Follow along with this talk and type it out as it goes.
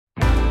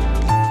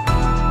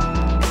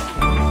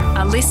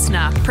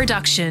listener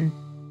production.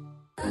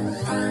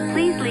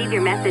 Please leave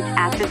your message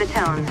after the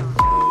tone.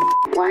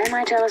 Why am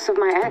I jealous of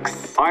my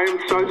ex? I am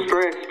so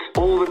stressed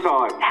all the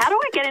time. How do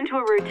I get into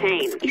a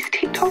routine? Is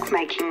TikTok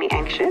making me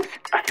anxious?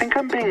 I think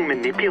I'm being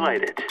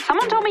manipulated.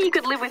 Someone told me you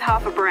could live with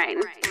half a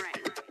brain.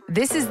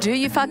 This is Do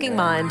You Fucking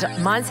Mind?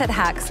 Mindset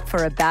Hacks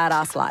for a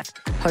Badass Life,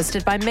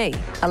 hosted by me,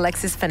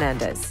 Alexis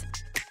Fernandez.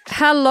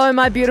 Hello,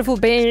 my beautiful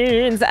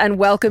beings, and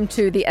welcome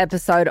to the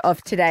episode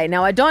of today.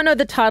 Now, I don't know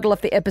the title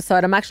of the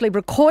episode. I'm actually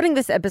recording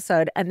this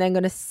episode and then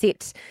going to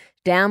sit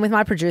down with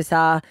my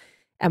producer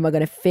and we're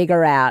going to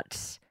figure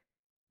out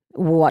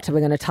what we're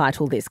going to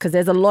title this, because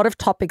there's a lot of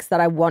topics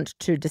that I want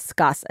to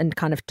discuss and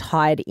kind of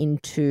tied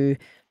into,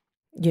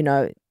 you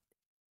know,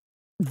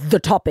 the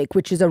topic,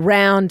 which is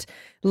around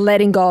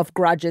letting go of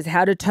grudges,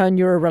 how to turn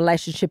your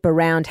relationship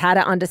around, how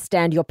to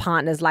understand your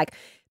partner's like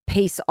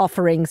peace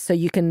offerings so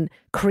you can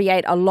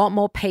create a lot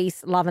more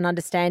peace, love and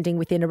understanding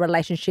within a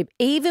relationship,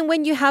 even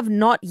when you have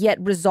not yet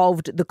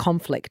resolved the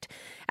conflict.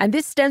 And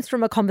this stems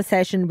from a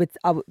conversation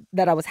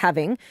that I was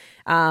having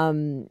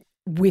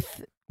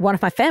with one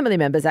of my family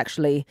members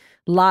actually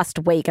last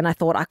week. And I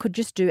thought I could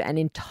just do an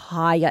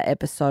entire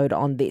episode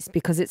on this,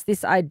 because it's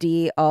this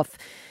idea of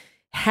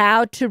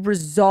how to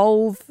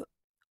resolve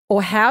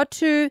or how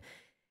to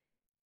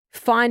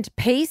find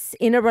peace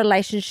in a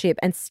relationship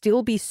and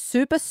still be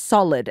super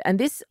solid. And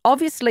this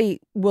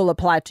obviously will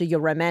apply to your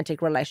romantic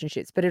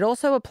relationships, but it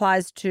also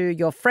applies to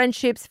your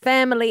friendships,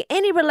 family,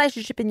 any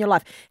relationship in your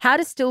life. How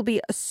to still be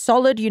a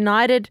solid,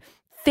 united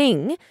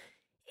thing,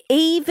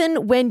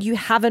 even when you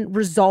haven't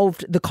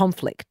resolved the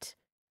conflict.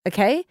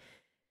 Okay?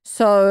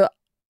 So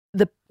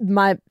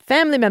my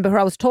family member who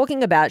I was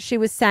talking about, she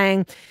was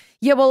saying,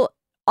 yeah, well,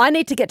 I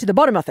need to get to the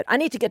bottom of it. I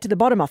need to get to the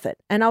bottom of it.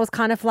 And I was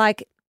kind of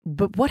like,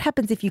 but what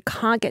happens if you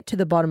can't get to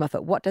the bottom of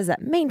it? What does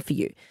that mean for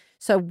you?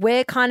 So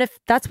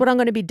that's what I'm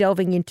going to be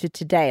delving into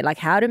today, like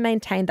how to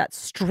maintain that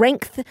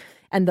strength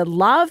and the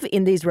love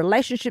in these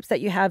relationships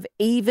that you have,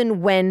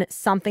 even when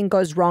something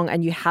goes wrong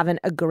and you haven't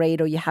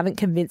agreed or you haven't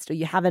convinced or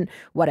you haven't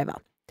whatever.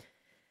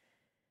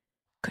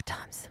 Good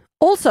times.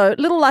 Also,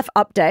 little life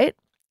update.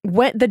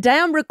 The day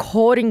I'm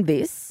recording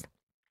this,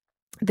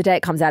 the day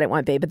it comes out, it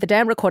won't be, but the day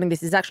I'm recording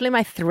this is actually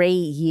my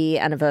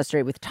 3-year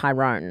anniversary with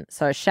Tyrone.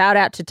 So shout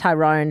out to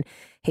Tyrone.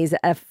 He's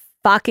a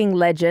fucking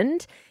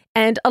legend.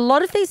 And a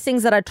lot of these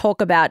things that I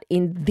talk about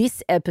in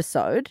this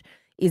episode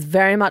is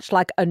very much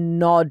like a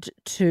nod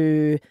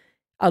to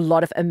a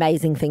lot of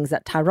amazing things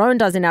that Tyrone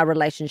does in our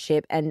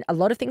relationship and a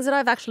lot of things that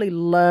I've actually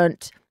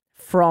learnt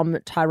from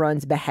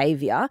Tyrone's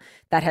behavior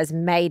that has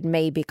made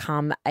me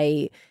become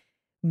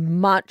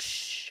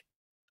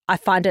I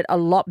find it a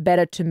lot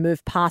better to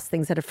move past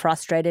things that have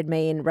frustrated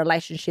me in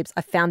relationships.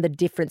 I found the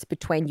difference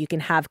between you can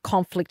have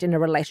conflict in a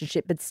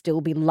relationship but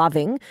still be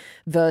loving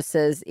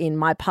versus in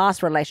my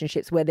past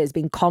relationships where there's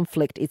been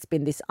conflict, it's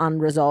been this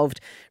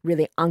unresolved,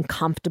 really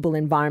uncomfortable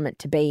environment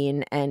to be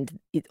in, and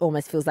it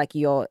almost feels like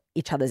you're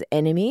each other's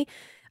enemy.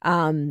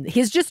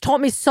 He's just taught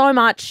me so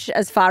much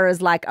as far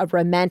as like a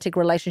romantic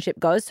relationship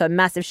goes. So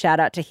massive shout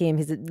out to him.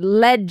 He's a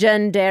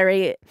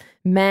legendary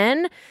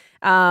man.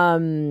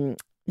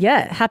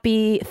 Yeah,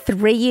 happy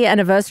 3-year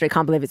anniversary.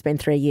 Can't believe it's been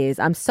 3 years.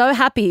 I'm so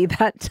happy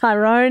that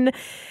Tyrone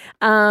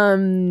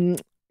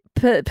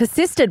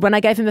persisted when I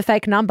gave him a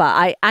fake number.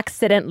 I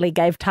accidentally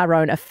gave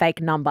Tyrone a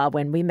fake number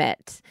when we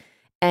met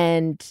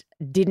and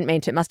didn't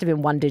mean to. It must have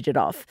been one digit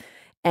off.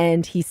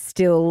 And he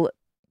still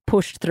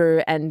pushed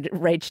through and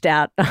reached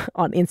out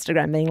on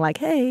Instagram being like,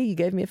 hey, you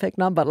gave me a fake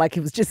number. Like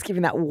he was just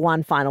giving that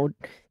one final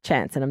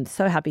chance. And I'm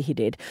so happy he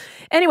did.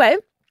 Anyway,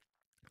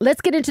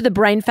 let's get into the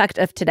brain fact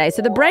of today.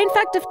 So the brain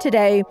fact of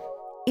today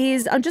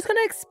is, I'm just going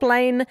to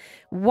explain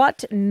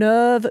what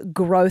nerve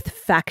growth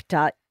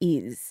factor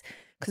is,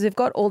 because we've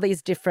got all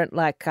these different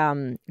like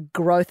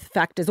growth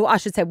factors, or I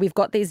should say we've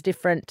got these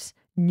different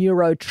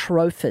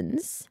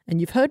neurotrophins. And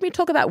you've heard me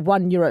talk about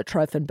one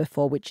neurotrophin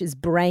before, which is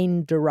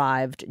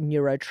brain-derived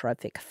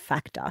neurotrophic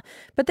factor.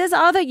 But there's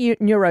other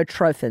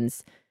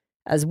neurotrophins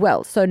as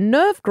well. So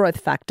nerve growth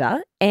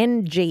factor,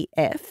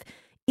 NGF,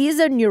 is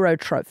a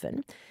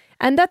neurotrophin.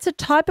 And that's a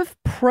type of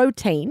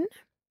protein.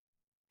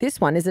 This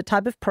one is a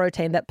type of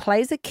protein that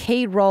plays a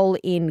key role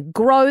in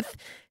growth,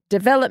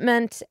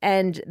 development,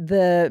 and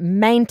the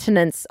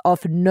maintenance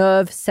of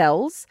nerve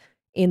cells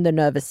in the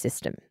nervous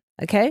system.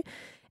 Okay?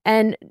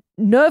 And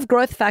nerve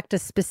growth factor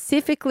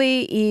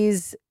specifically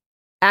is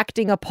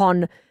acting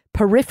upon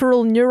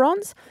peripheral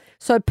neurons.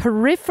 So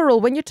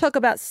peripheral, when you talk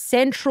about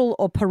central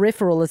or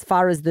peripheral as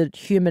far as the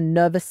human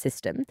nervous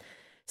system,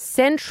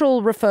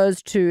 central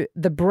refers to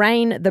the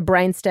brain, the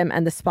brainstem,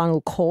 and the spinal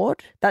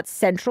cord. That's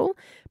central.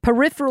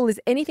 Peripheral is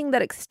anything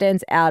that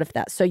extends out of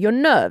that. So your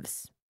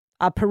nerves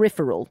are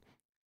peripheral.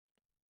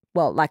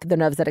 Well, like the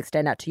nerves that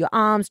extend out to your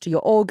arms, to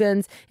your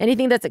organs,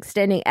 anything that's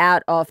extending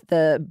out of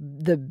the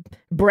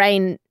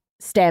brain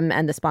stem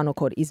and the spinal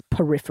cord is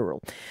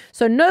peripheral.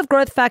 So nerve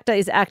growth factor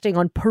is acting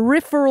on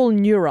peripheral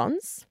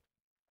neurons,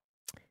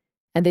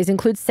 and these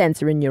include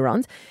sensory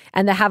neurons,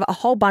 and they have a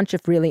whole bunch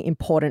of really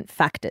important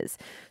factors.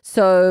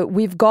 So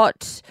we've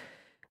got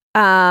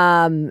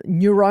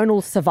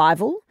neuronal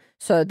survival.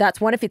 So that's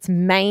one of its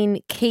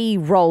main key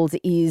roles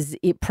is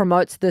it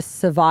promotes the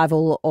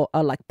survival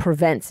or like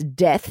prevents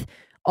death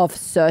of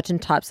certain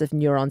types of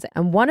neurons.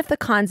 And one of the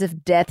kinds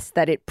of deaths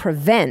that it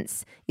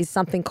prevents is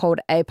something called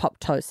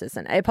apoptosis.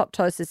 And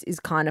apoptosis is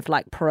kind of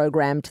like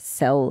programmed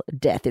cell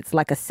death. It's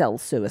like a cell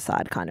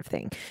suicide kind of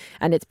thing.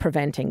 And it's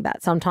preventing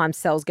that. Sometimes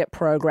cells get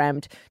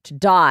programmed to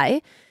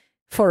die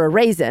for a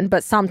reason,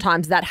 but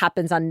sometimes that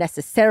happens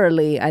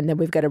unnecessarily. And then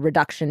we've got a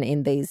reduction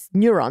in these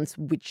neurons,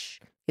 which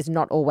is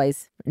not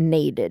always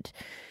needed.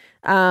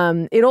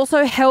 It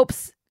also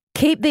helps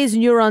keep these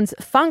neurons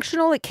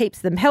functional. It keeps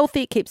them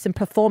healthy. It keeps them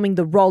performing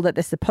the role that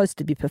they're supposed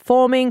to be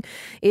performing.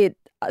 It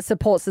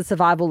supports the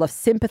survival of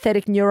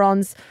sympathetic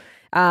neurons.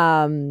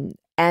 And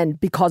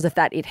because of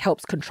that, it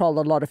helps control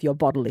a lot of your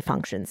bodily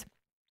functions.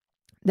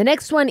 The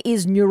next one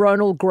is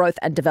neuronal growth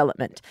and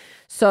development.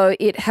 So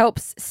it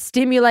helps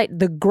stimulate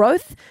the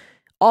growth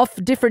of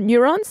different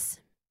neurons,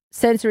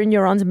 sensory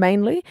neurons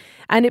mainly,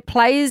 and it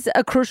plays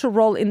a crucial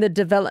role in the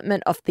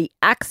development of the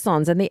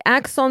axons. And the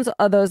axons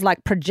are those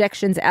like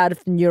projections out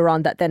of the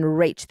neuron that then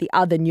reach the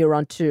other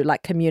neuron to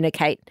like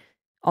communicate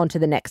onto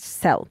the next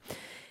cell.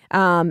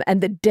 And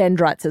the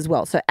dendrites as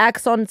well. So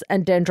axons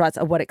and dendrites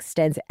are what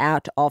extends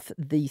out of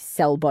the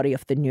cell body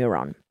of the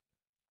neuron.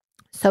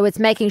 So it's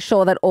making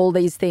sure that all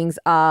these things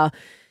are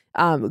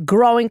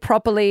growing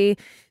properly.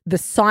 The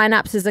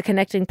synapses are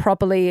connecting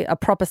properly. A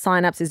proper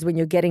synapse is when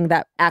you're getting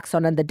that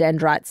axon and the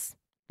dendrites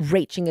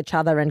reaching each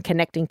other and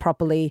connecting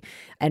properly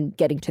and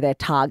getting to their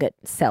target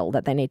cell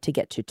that they need to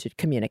get to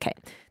communicate.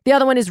 The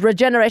other one is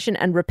regeneration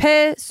and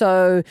repair.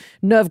 So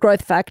nerve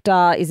growth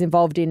factor is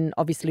involved in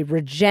obviously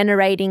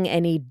regenerating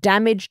any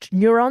damaged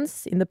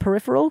neurons in the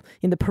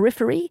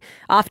periphery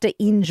after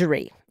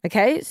injury.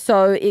 Okay,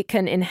 so it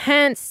can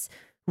enhance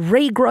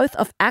regrowth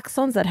of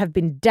axons that have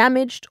been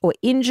damaged or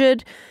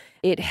injured.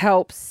 It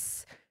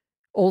helps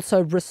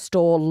also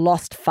restore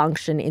lost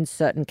function in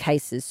certain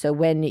cases. So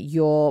when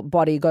your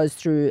body goes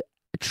through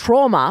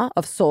trauma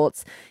of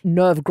sorts,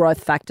 nerve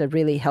growth factor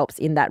really helps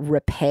in that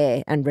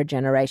repair and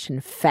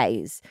regeneration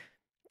phase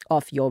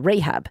of your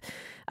rehab.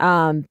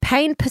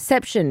 Pain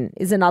perception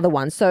is another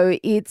one. So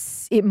it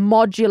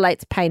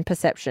modulates pain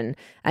perception,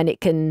 and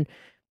it can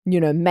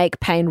make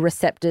pain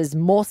receptors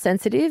more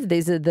sensitive.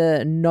 These are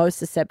the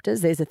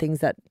nociceptors. These are things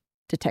that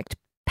detect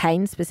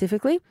pain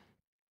specifically.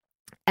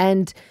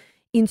 And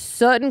in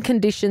certain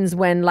conditions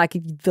when like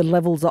the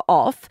levels are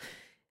off,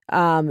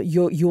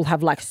 you'll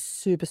have like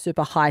super,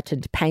 super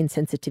heightened pain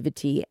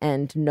sensitivity,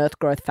 and nerve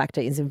growth factor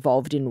is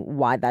involved in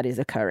why that is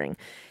occurring.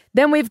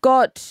 Then we've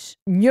got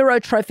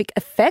neurotrophic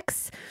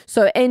effects.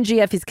 So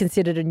NGF is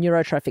considered a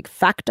neurotrophic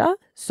factor.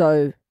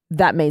 So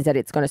that means that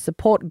it's going to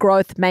support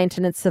growth,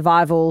 maintenance,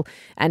 survival,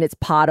 and it's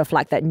part of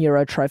like that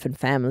neurotrophin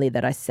family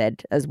that I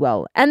said as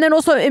well. And then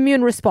also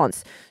immune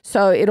response.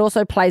 So it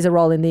also plays a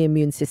role in the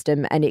immune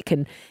system, and it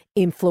can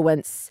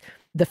influence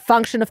the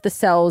function of the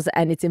cells,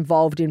 and it's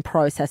involved in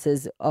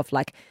processes of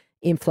like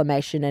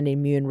inflammation and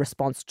immune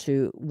response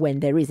to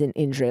when there is an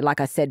injury. Like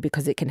I said,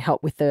 because it can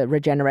help with the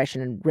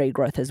regeneration and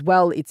regrowth as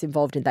well, it's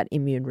involved in that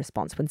immune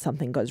response when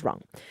something goes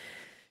wrong.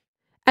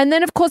 And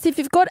then, of course, if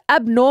you've got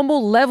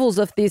abnormal levels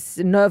of this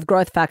nerve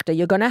growth factor,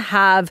 you're going to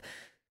have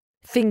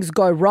things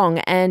go wrong.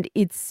 And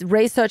its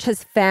research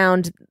has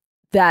found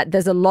that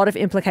there's a lot of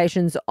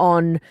implications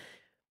on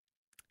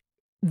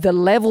the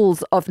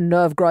levels of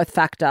nerve growth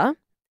factor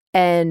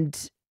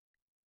and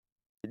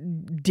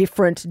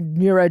different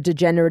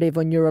neurodegenerative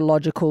or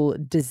neurological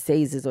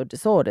diseases or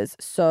disorders.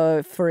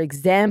 So, for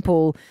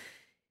example,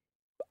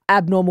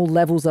 abnormal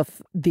levels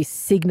of this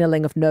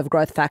signaling of nerve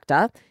growth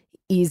factor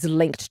is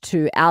linked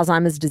to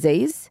Alzheimer's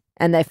disease,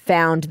 and they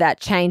found that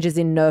changes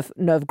in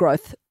nerve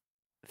growth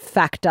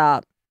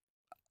factor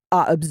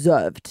are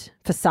observed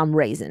for some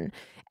reason.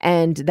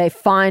 And they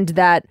find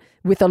that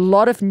with a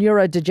lot of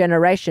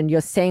neurodegeneration,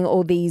 you're seeing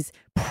all these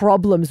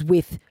problems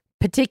with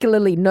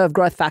particularly nerve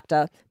growth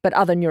factor, but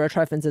other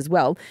neurotrophins as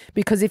well.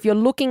 Because if you're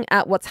looking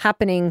at what's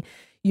happening,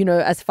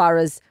 as far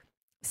as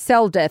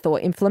cell death or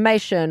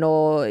inflammation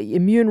or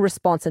immune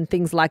response and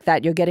things like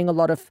that, you're getting a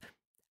lot of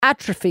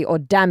atrophy or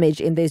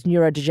damage in these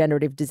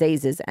neurodegenerative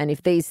diseases. And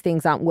if these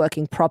things aren't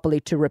working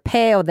properly to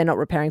repair, or they're not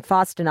repairing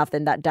fast enough,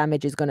 then that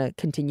damage is going to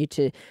continue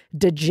to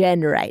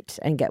degenerate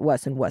and get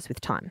worse and worse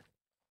with time.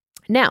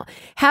 Now,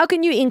 how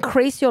can you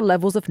increase your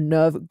levels of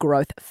nerve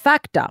growth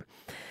factor?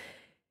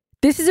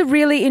 This is a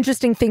really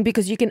interesting thing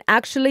because you can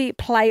actually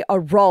play a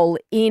role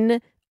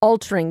in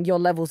altering your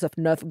levels of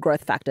nerve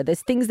growth factor.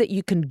 There's things that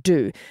you can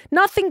do.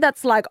 Nothing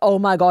that's like, oh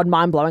my God,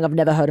 mind blowing. I've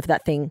never heard of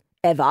that thing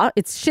ever.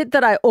 It's shit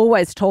that I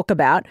always talk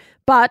about.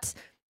 But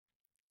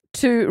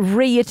to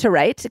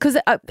reiterate, because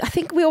I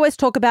think we always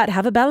talk about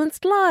have a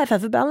balanced life,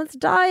 have a balanced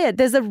diet.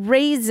 There's a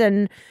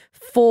reason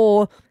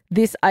for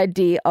this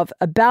idea of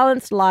a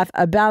balanced life,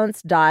 a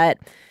balanced diet,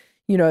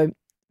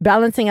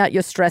 balancing out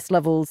your stress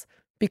levels,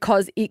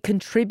 because it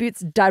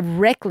contributes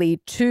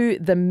directly to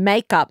the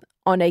makeup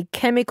on a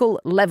chemical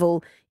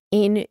level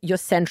in your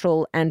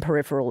central and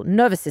peripheral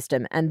nervous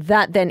system. And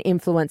that then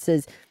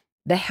influences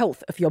the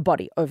health of your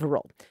body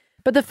overall.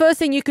 But the first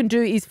thing you can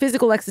do is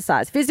physical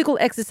exercise. Physical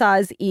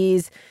exercise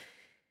is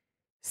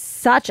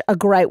such a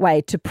great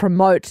way to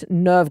promote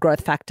nerve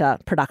growth factor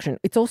production.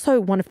 It's also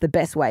one of the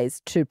best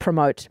ways to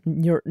promote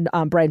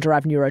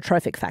brain-derived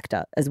neurotrophic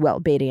factor as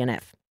well,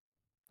 BDNF.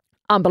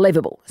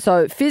 Unbelievable.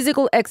 So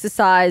physical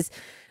exercise,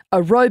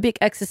 aerobic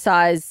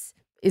exercise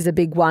is a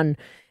big one.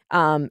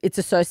 It's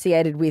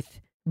associated with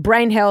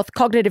brain health,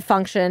 cognitive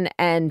function,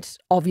 and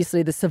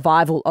obviously the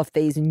survival of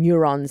these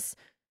neurons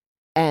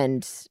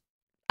and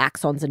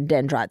axons and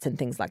dendrites and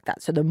things like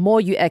that. So the more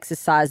you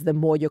exercise, the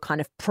more you're kind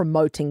of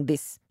promoting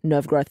this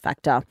nerve growth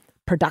factor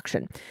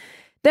production.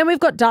 Then we've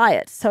got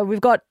diet. So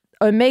we've got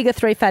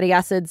omega-3 fatty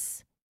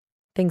acids,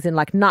 things in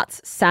like nuts,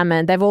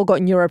 salmon. They've all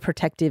got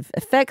neuroprotective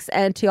effects,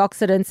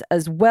 antioxidants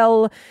as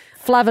well,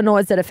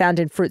 flavonoids that are found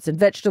in fruits and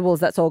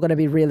vegetables. That's all going to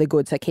be really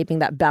good. So keeping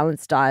that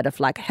balanced diet of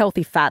like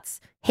healthy fats,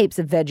 heaps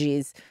of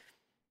veggies,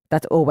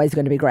 that's always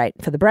going to be great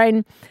for the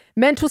brain.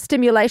 Mental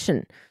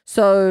stimulation.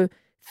 So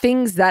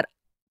things that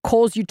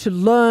cause you to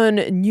learn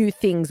new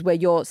things, where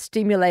you're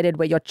stimulated,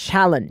 where you're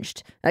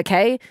challenged,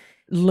 okay?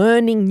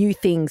 Learning new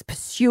things,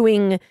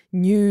 pursuing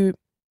new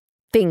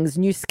things,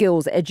 new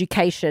skills,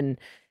 education,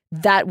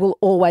 that will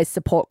always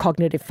support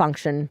cognitive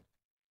function.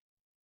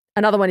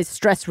 Another one is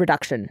stress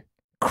reduction.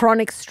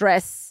 Chronic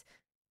stress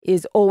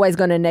is always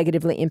going to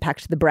negatively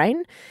impact the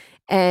brain.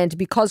 And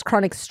because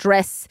chronic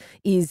stress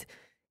is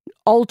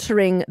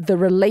altering the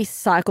release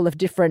cycle of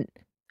different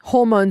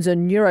hormones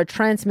and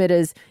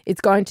neurotransmitters,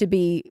 it's going to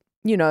be,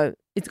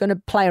 it's going to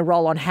play a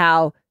role on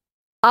how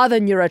other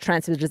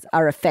neurotransmitters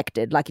are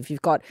affected. Like if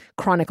you've got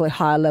chronically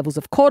higher levels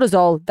of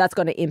cortisol, that's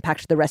going to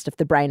impact the rest of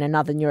the brain and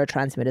other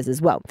neurotransmitters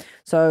as well.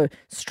 So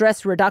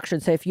stress reduction.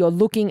 So if you're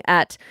looking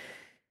at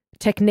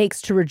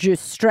techniques to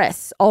reduce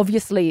stress,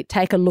 obviously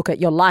take a look at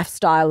your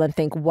lifestyle and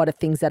think, what are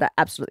things that are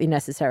absolutely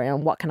necessary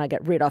and what can I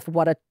get rid of?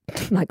 What are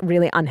like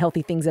really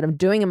unhealthy things that I'm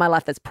doing in my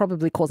life that's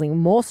probably causing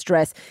more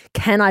stress?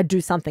 Can I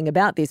do something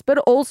about this? But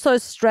also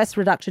stress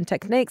reduction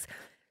techniques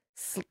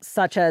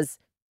such as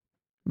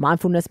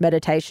mindfulness,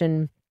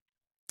 meditation,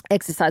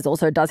 exercise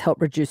also does help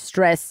reduce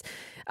stress.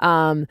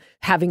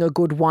 Having a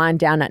good wind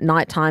down at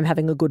nighttime,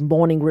 having a good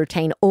morning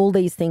routine, all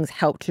these things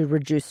help to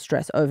reduce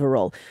stress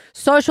overall.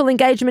 Social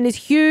engagement is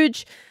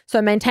huge.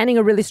 So maintaining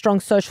a really strong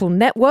social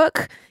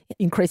network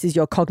increases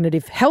your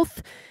cognitive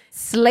health.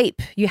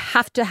 Sleep, you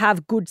have to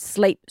have good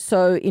sleep.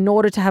 So in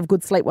order to have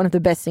good sleep, one of the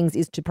best things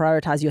is to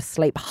prioritize your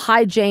sleep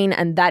hygiene.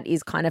 And that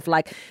is kind of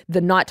like the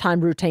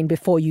nighttime routine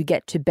before you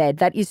get to bed.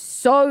 That is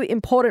so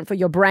important for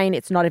your brain.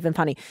 It's not even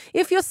funny.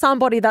 If you're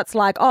somebody that's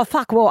like, oh,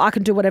 fuck, well, I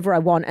can do whatever I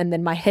want, and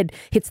then my head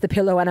hits the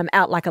pillow and I'm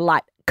out like a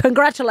light,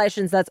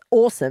 congratulations, that's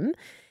awesome.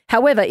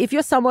 However, if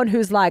you're someone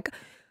who's like,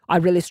 I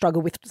really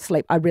struggle with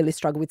sleep,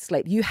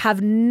 you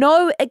have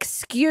no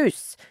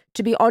excuse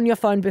to be on your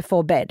phone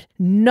before bed.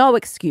 No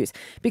excuse.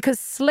 Because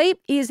sleep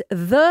is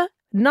the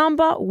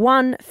number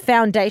one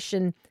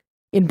foundation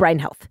in brain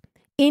health,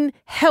 in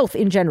health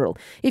in general.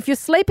 If your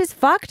sleep is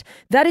fucked,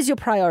 that is your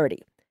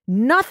priority.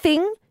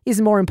 Nothing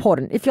is more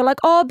important. If you're like,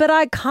 oh, but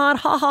I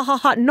can't,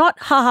 not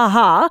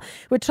ha.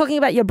 We're talking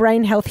about your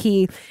brain health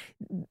here.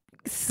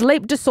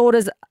 Sleep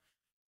disorders,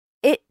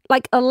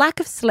 like a lack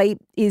of sleep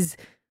is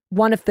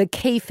one of the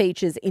key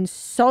features in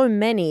so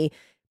many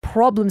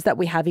problems that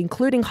we have,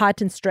 including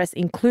heightened stress,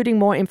 including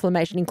more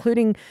inflammation,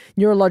 including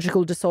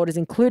neurological disorders,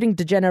 including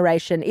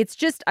degeneration. It's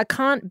just, I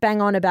can't bang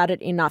on about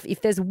it enough.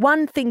 If there's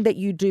one thing that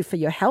you do for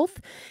your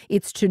health,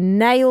 it's to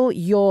nail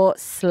your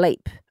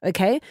sleep,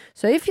 okay?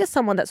 So if you're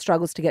someone that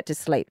struggles to get to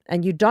sleep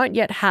and you don't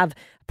yet have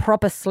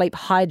proper sleep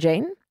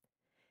hygiene,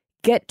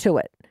 get to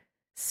it.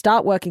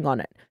 Start working on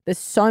it. There's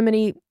so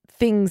many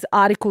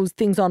articles,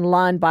 things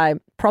online by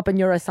proper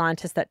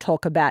neuroscientists that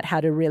talk about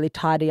how to really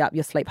tidy up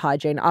your sleep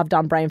hygiene. I've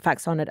done brain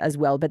facts on it as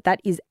well, but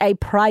that is a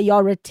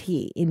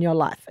priority in your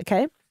life,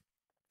 okay?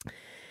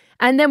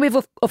 And then we've,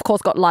 of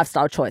course, got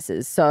lifestyle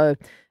choices. So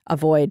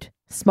avoid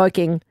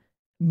smoking,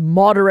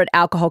 moderate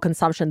alcohol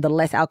consumption. The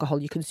less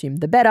alcohol you consume,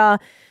 the better.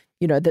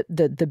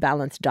 The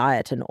balanced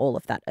diet and all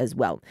of that as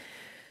well.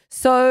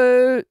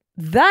 So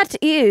that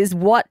is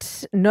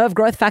what nerve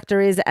growth factor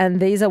is,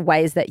 and these are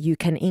ways that you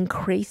can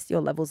increase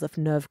your levels of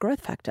nerve growth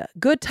factor.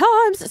 Good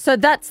times. So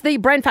that's the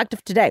brain fact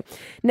of today.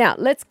 Now,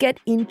 let's get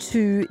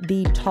into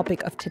the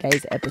topic of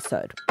today's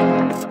episode.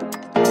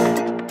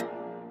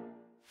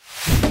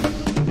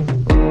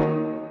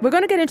 We're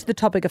going to get into the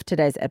topic of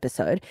today's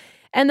episode,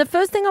 and the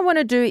first thing I want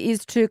to do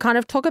is to kind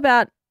of talk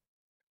about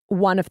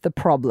one of the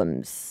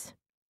problems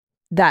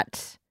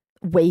that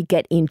we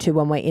get into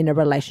when we're in a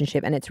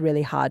relationship and it's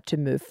really hard to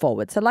move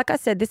forward. So like I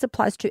said, this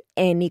applies to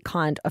any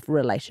kind of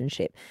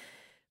relationship,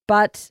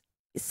 but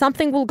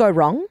something will go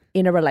wrong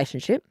in a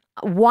relationship.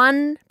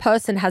 One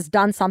person has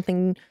done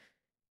something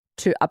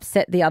to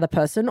upset the other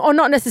person, or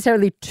not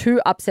necessarily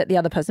to upset the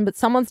other person, but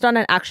someone's done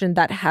an action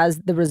that has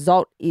the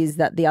result is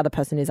that the other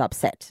person is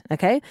upset,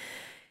 okay?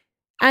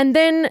 And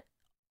then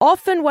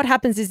often what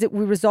happens is that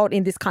we result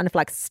in this kind of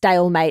like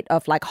stalemate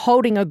of like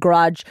holding a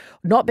grudge,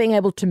 not being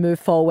able to move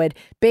forward,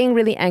 being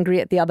really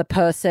angry at the other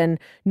person,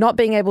 not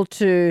being able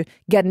to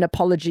get an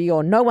apology,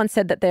 or no one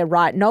said that they're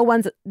right. No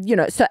one's,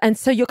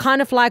 so you're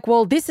kind of like,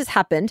 well, this has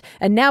happened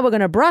and now we're going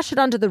to brush it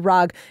under the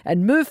rug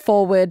and move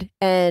forward.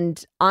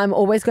 And I'm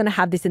always going to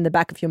have this in the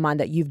back of your mind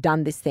that you've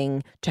done this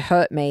thing to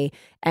hurt me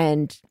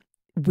and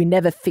we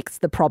never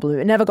fixed the problem.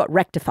 It never got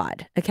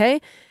rectified.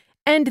 Okay.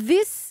 And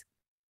this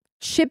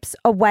chips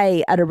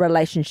away at a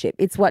relationship.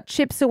 It's what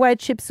chips away.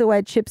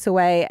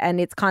 And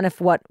it's kind of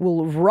what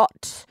will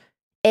rot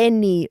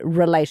any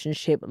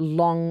relationship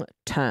long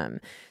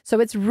term. So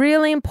it's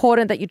really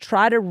important that you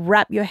try to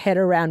wrap your head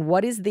around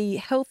what is the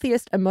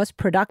healthiest and most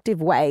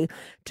productive way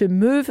to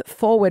move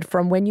forward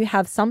from when you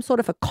have some sort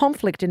of a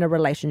conflict in a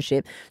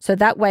relationship. So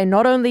that way,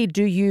 not only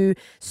do you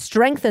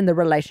strengthen the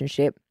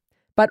relationship,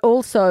 but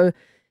also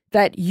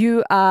that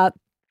you are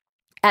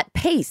at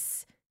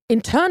peace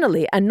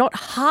internally and not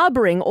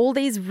harboring all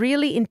these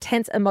really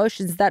intense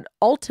emotions that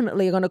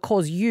ultimately are going to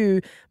cause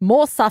you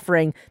more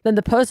suffering than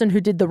the person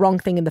who did the wrong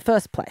thing in the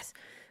first place.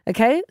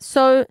 Okay?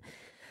 So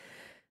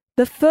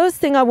the first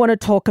thing I want to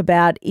talk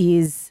about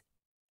is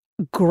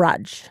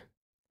grudge.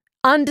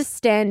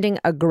 Understanding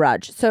a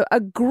grudge. So a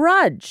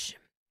grudge,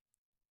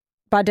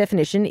 by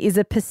definition, is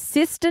a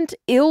persistent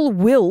ill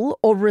will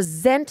or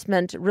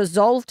resentment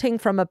resulting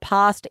from a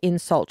past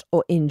insult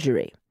or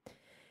injury.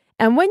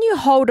 And when you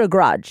hold a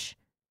grudge,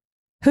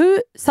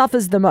 who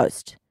suffers the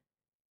most?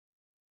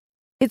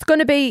 It's going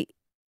to be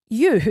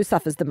you who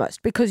suffers the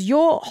most because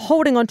you're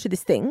holding on to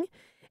this thing,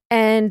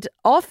 and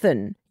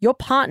often your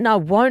partner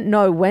won't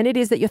know when it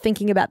is that you're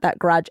thinking about that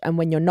grudge and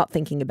when you're not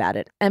thinking about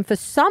it. And for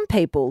some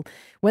people,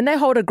 when they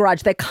hold a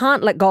grudge, they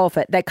can't let go of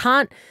it. They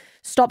can't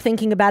stop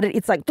thinking about it.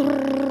 It's like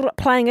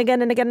playing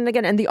again and again and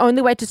again. And the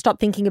only way to stop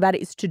thinking about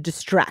it is to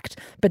distract.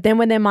 But then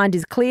when their mind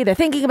is clear, they're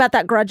thinking about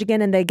that grudge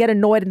again and they get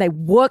annoyed and they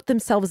work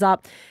themselves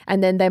up.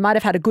 And then they might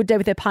have had a good day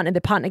with their partner.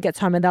 The partner gets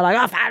home and they're like,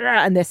 oh,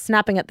 and they're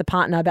snapping at the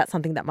partner about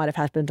something that might have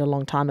happened a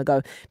long time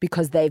ago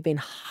because they've been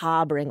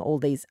harboring all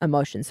these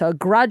emotions. So a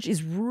grudge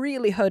is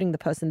really hurting the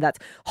person that's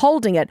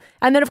holding it.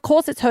 And then, of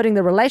course, it's hurting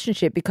the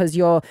relationship because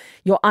you're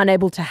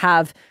unable to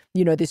have,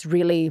 this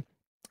really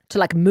to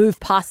like move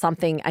past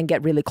something and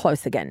get really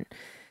close again.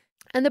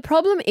 And the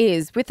problem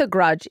is with a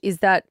grudge is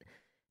that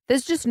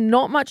there's just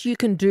not much you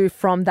can do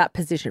from that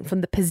position,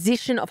 from the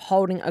position of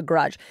holding a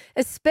grudge,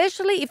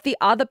 especially if the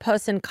other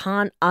person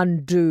can't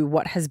undo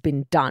what has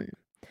been done.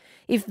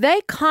 If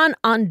they can't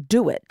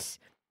undo it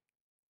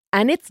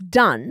and it's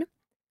done,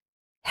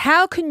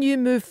 how can you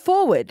move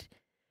forward?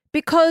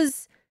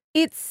 Because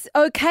it's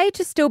okay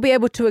to still be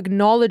able to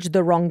acknowledge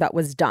the wrong that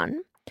was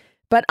done,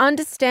 but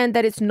understand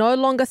that it's no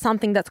longer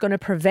something that's going to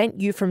prevent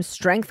you from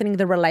strengthening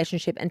the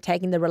relationship and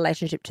taking the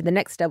relationship to the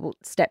next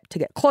step to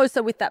get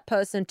closer with that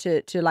person,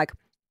 to like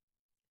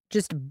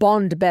just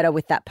bond better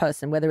with that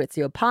person, whether it's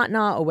your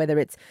partner or whether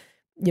it's,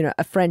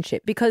 a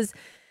friendship. Because,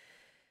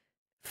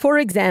 for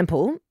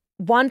example,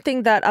 one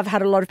thing that I've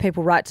had a lot of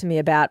people write to me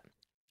about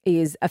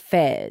is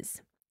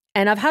affairs.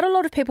 And I've had a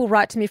lot of people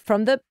write to me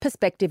from the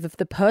perspective of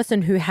the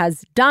person who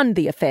has done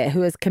the affair,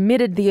 who has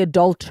committed the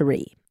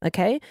adultery.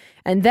 Okay.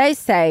 And they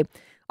say,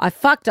 I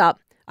fucked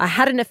up. I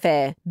had an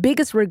affair,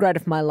 biggest regret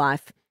of my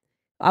life.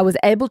 I was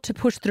able to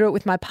push through it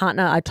with my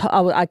partner.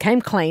 I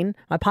came clean.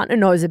 My partner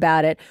knows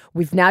about it.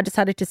 We've now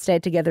decided to stay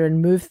together and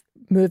move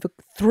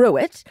through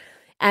it.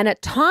 And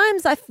at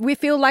times we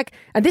feel like,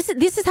 and this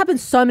has happened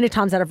so many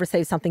times that I've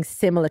received something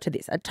similar to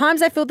this. At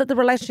times I feel that the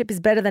relationship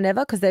is better than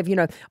ever because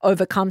they've,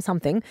 overcome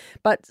something.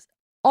 But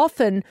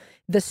often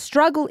the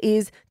struggle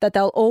is that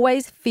they'll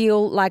always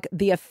feel like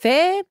the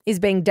affair is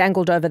being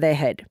dangled over their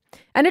head.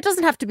 And it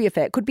doesn't have to be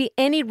affair. It could be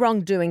any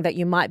wrongdoing that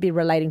you might be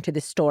relating to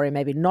this story,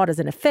 maybe not as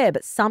an affair,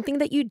 but something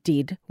that you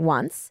did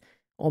once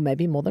or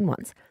maybe more than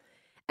once.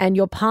 And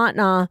your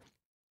partner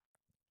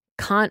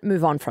can't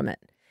move on from it.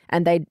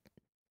 And they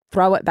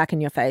throw it back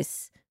in your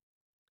face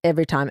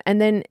every time.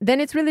 And then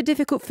it's really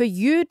difficult for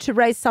you to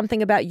raise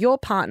something about your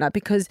partner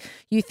because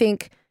you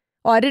think,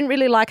 oh, I didn't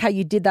really like how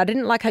you did that. I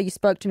didn't like how you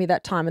spoke to me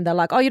that time. And they're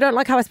like, oh, you don't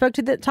like how I spoke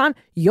to you that time?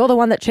 You're the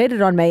one that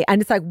cheated on me.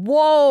 And it's like,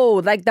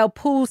 whoa, like they'll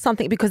pull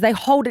something because they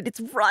hold it. It's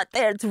right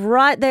there. It's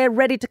right there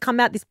ready to come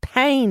out, this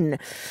pain.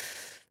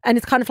 And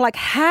it's kind of like,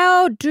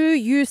 how do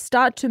you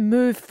start to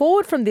move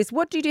forward from this?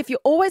 What do you do if you're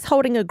always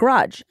holding a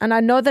grudge? And I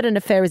know that an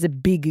affair is a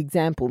big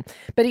example,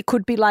 but it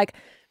could be like,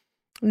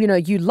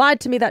 you lied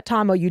to me that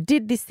time or you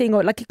did this thing,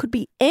 or like it could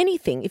be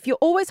anything. If you're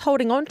always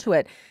holding on to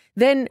it,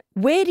 then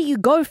where do you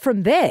go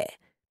from there?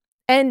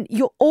 And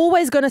you're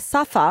always going to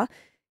suffer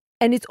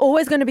and it's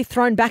always going to be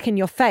thrown back in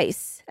your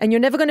face and you're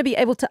never going to be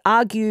able to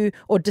argue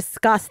or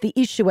discuss the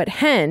issue at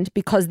hand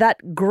because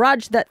that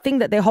grudge, that thing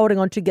that they're holding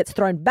on to gets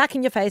thrown back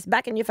in your face,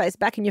 back in your face,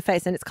 back in your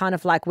face. And it's kind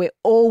of like we're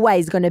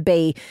always going to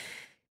be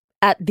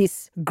at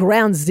this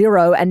ground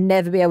zero and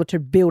never be able to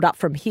build up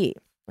from here.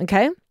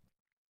 Okay?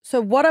 So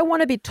what I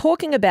want to be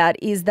talking about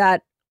is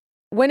that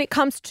when it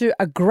comes to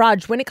a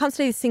grudge, when it comes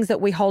to these things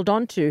that we hold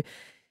on to,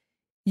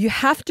 you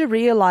have to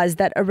realize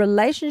that a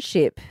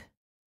relationship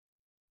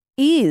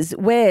is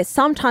where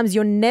sometimes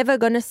you're never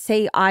going to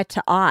see eye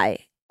to eye.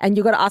 And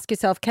you've got to ask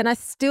yourself, can I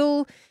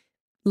still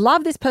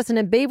love this person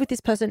and be with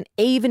this person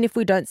even if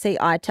we don't see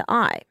eye to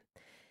eye?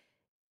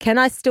 Can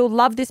I still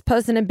love this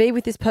person and be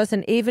with this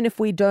person even if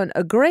we don't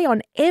agree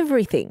on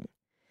everything?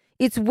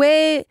 It's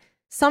where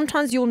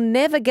sometimes you'll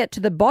never get to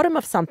the bottom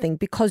of something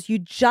because you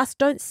just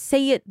don't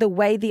see it the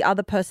way the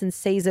other person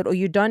sees it, or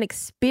you don't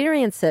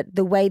experience it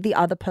the way the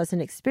other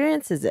person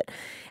experiences it.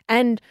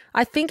 And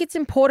I think it's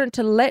important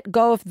to let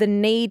go of the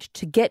need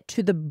to get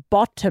to the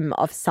bottom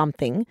of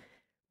something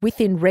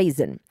within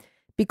reason,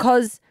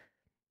 because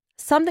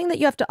something that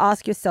you have to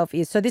ask yourself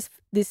is, so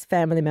this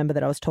family member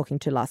that I was talking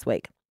to last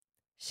week,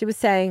 she was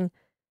saying,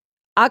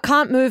 I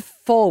can't move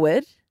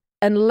forward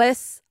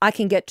unless I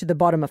can get to the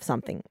bottom of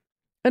something.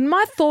 And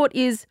my thought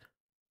is,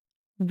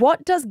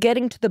 what does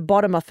getting to the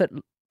bottom of it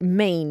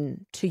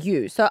mean to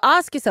you? So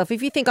ask yourself,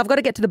 if you think I've got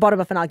to get to the bottom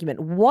of an argument,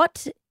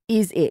 what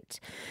is it?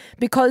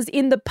 Because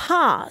in the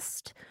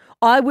past,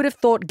 I would have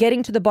thought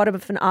getting to the bottom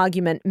of an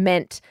argument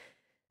meant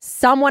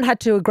someone had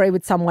to agree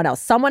with someone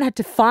else. Someone had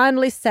to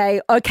finally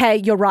say, okay,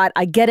 you're right.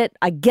 I get it.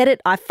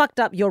 I fucked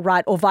up. You're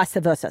right. Or vice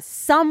versa.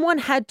 Someone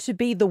had to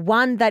be the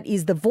one that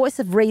is the voice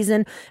of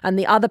reason and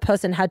the other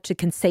person had to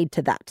concede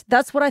to that.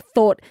 That's what I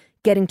thought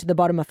getting to the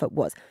bottom of it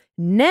was.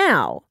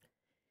 Now,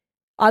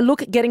 I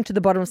look at getting to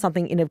the bottom of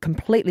something in a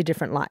completely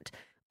different light.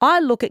 I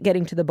look at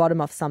getting to the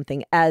bottom of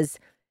something as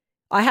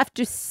I have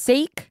to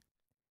seek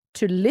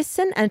to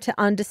listen and to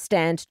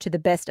understand to the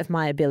best of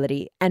my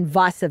ability, and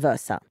vice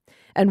versa.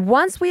 And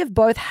once we have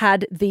both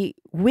had the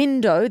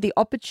window, the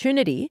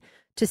opportunity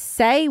to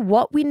say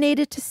what we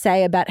needed to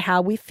say about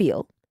how we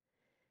feel,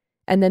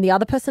 and then the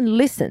other person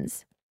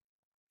listens,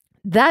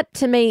 that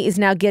to me is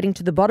now getting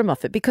to the bottom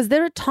of it. Because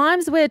there are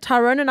times where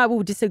Tyrone and I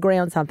will disagree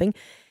on something.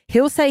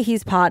 He'll say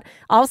his part,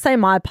 I'll say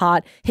my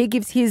part. He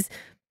gives his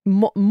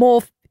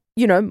more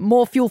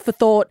fuel for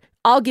thought.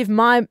 I'll give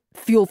my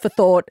fuel for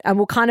thought, and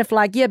we'll kind of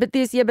like, yeah, but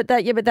this, yeah, but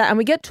that, yeah, but that. And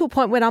we get to a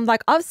point where I'm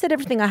like, I've said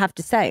everything I have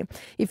to say.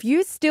 If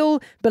you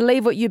still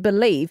believe what you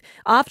believe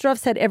after I've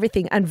said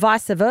everything, and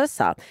vice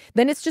versa,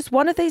 then it's just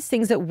one of these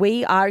things that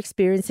we are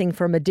experiencing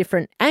from a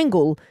different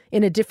angle,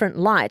 in a different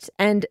light.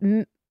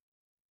 And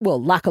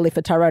well, luckily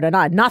for Tyrone and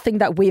I, nothing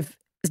that we've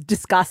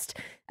discussed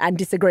and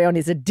disagree on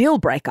is a deal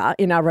breaker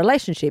in our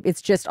relationship.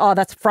 It's just, oh,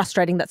 that's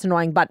frustrating, that's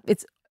annoying. But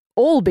it's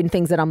all been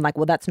things that I'm like,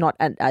 well, that's not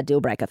a deal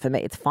breaker for me.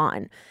 It's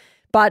fine.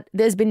 But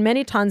there's been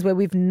many times where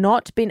we've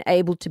not been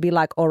able to be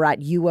like, all right,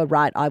 you were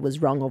right, I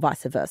was wrong, or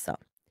vice versa.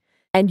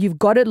 And you've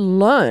got to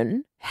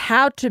learn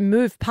how to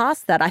move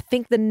past that. I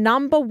think the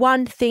number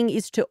one thing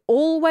is to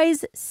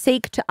always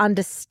seek to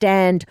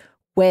understand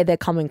where they're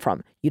coming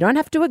from. You don't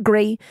have to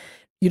agree.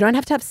 You don't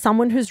have to have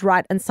someone who's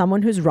right and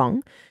someone who's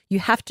wrong. You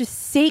have to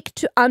seek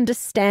to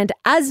understand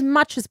as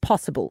much as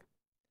possible.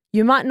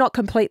 You might not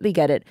completely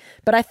get it,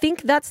 but I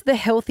think that's the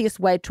healthiest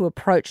way to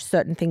approach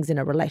certain things in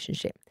a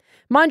relationship.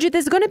 Mind you,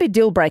 there's going to be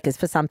deal breakers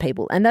for some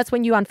people, and that's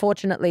when you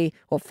unfortunately,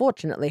 or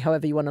fortunately,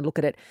 however you want to look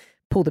at it,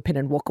 pull the pin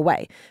and walk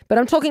away. But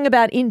I'm talking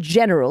about in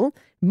general,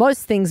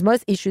 most things,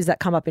 most issues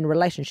that come up in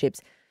relationships,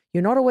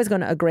 you're not always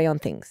going to agree on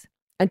things.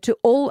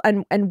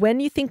 And when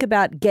you think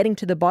about getting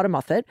to the bottom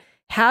of it,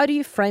 how do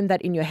you frame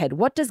that in your head?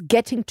 What does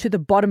getting to the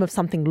bottom of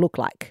something look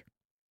like?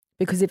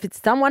 Because if it's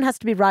someone has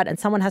to be right and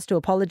someone has to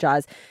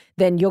apologize,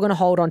 then you're going to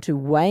hold on to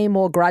way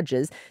more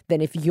grudges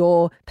than if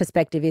your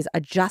perspective is,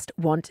 I just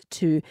want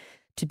to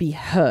be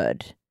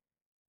heard.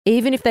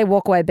 Even if they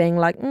walk away being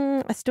like,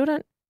 I still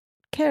don't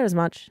care as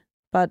much,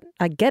 but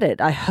I get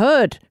it. I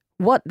heard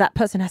what that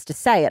person has to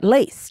say at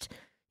least,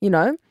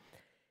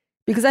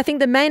 Because I think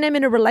the main aim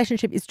in a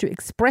relationship is to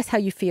express how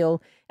you feel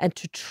and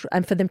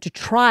and for them to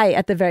try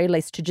at the very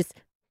least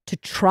to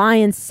try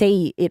and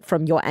see it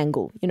from your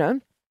angle,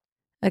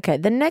 Okay,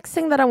 the next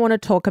thing that I want to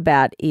talk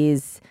about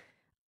is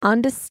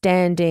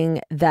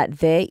understanding that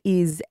there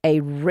is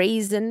a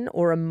reason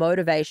or a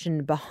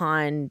motivation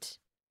behind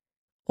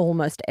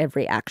almost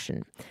every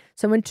action.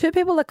 So when two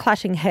people are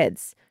clashing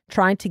heads,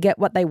 trying to get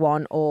what they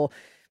want or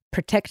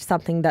protect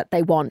something that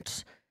they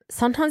want,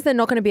 sometimes they're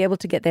not going to be able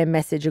to get their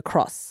message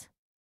across.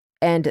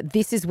 And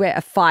this is where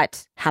a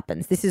fight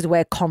happens. This is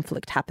where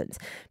conflict happens.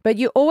 But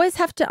you always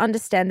have to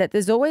understand that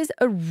there's always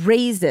a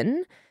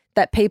reason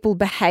that people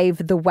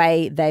behave the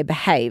way they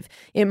behave.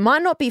 It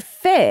might not be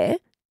fair.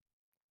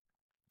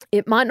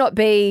 It might not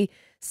be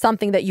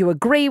something that you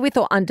agree with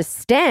or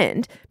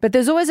understand, but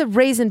there's always a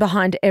reason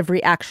behind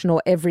every action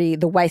or the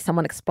way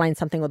someone explains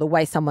something or the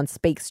way someone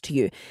speaks to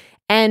you.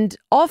 And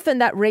often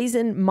that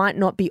reason might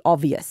not be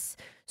obvious.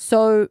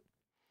 So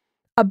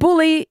a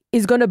bully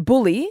is going to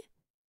bully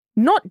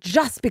not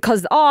just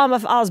because, I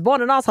was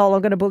born an asshole,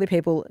 I'm going to bully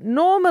people.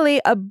 Normally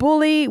a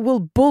bully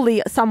will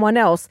bully someone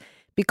else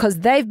because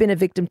they've been a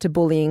victim to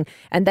bullying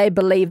and they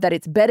believe that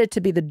it's better to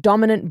be the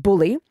dominant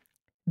bully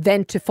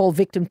than to fall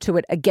victim to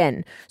it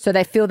again. So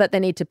they feel that they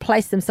need to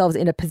place themselves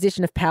in a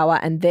position of power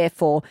and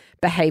therefore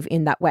behave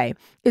in that way.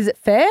 Is it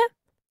fair?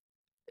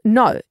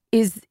 No.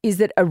 Is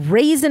it a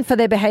reason for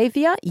their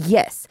behavior?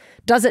 Yes.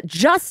 Does it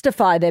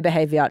justify their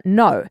behavior?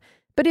 No.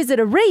 But is it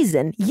a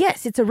reason?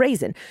 Yes, it's a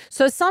reason.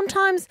 So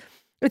sometimes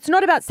it's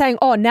not about saying,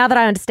 oh, now that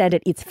I understand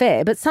it, it's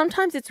fair. But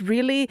sometimes it's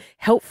really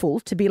helpful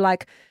to be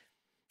like,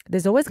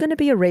 there's always going to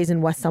be a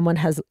reason why someone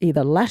has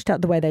either lashed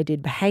out the way they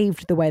did,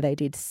 behaved the way they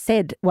did,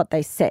 said what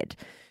they said.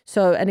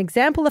 So an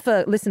example of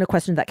a listener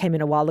question that came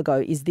in a while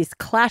ago is this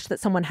clash that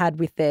someone had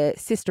with their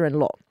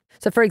sister-in-law.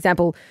 So, for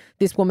example,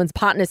 this woman's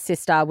partner's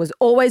sister was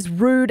always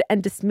rude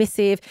and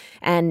dismissive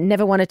and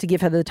never wanted to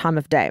give her the time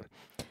of day.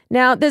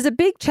 Now, there's a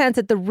big chance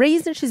that the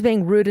reason she's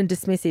being rude and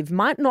dismissive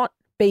might not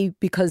be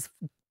because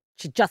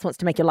she just wants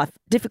to make your life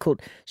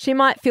difficult. She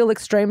might feel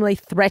extremely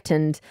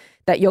threatened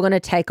that you're going to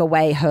take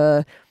away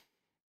her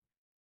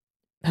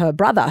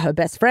brother, her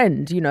best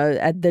friend. You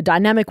know, the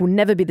dynamic will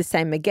never be the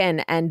same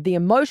again. And the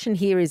emotion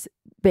here is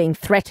being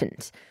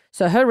threatened.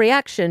 So her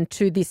reaction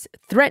to this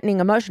threatening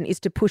emotion is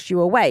to push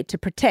you away, to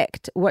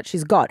protect what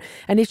she's got.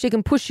 And if she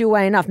can push you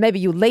away enough, maybe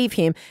you leave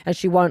him and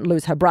she won't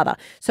lose her brother.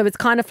 So it's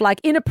kind of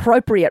like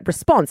inappropriate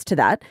response to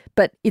that,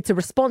 but it's a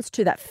response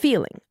to that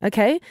feeling,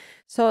 okay?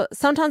 So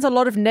sometimes a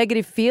lot of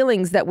negative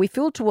feelings that we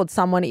feel towards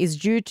someone is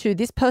due to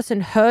this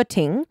person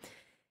hurting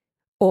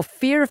or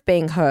fear of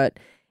being hurt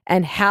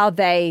and how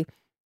they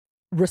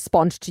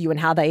respond to you and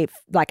how they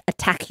like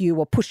attack you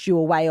or push you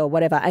away or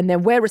whatever. And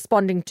then we're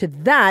responding to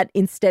that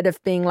instead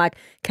of being like,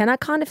 can I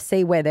kind of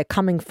see where they're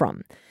coming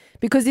from?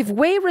 Because if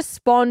we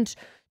respond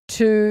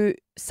to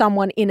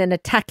someone in an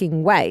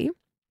attacking way,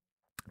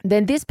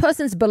 then this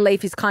person's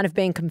belief is kind of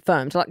being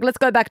confirmed. Like, let's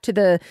go back to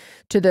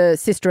the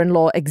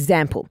sister-in-law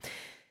example.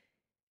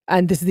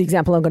 And this is the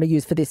example I'm going to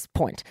use for this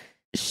point.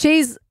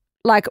 She's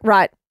like,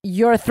 right,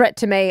 you're a threat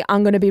to me.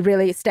 I'm going to be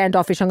really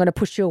standoffish. I'm going to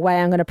push you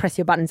away. I'm going to press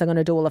your buttons. I'm going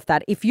to do all of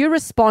that. If you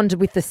respond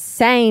with the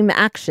same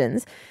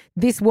actions,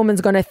 this woman's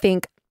going to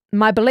think,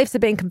 my beliefs are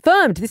being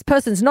confirmed. This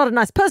person's not a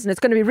nice person. It's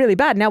going to be really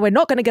bad. Now we're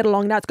not going to get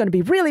along. Now it's going to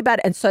be really bad.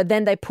 And so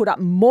then they put up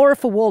more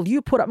of a wall. You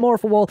put up more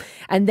of a wall.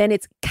 And then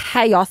it's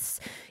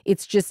chaos.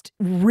 It's just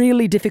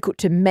really difficult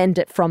to mend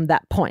it from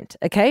that point.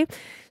 Okay.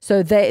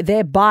 So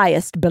their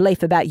biased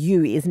belief about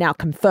you is now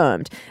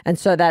confirmed. And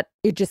so that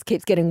it just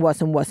keeps getting worse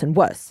and worse and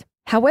worse.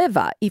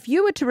 However, if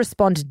you were to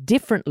respond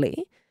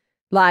differently,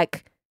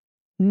 like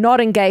not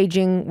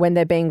engaging when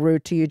they're being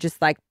rude to you,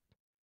 just like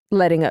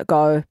letting it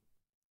go,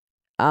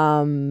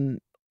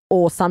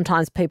 or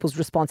sometimes people's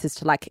response is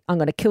to like, I'm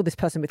going to kill this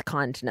person with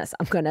kindness.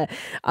 I'm going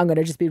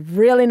to just be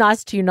really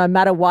nice to you no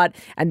matter what,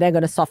 and they're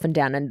going to soften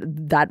down, and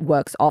that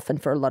works often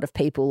for a lot of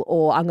people.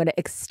 Or I'm going to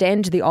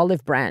extend the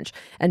olive branch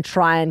and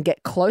try and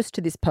get close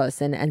to this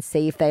person and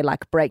see if they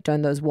like break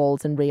down those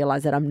walls and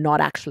realize that I'm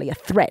not actually a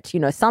threat. You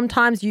know,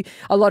 sometimes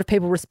a lot of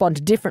people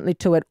respond differently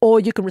to it,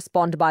 or you can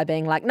respond by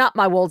being like, nah,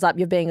 my wall's up.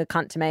 You're being a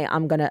cunt to me.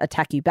 I'm going to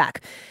attack you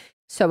back.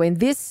 So in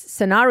this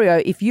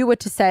scenario, if you were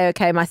to say,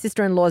 okay, my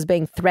sister-in-law is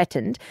being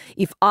threatened,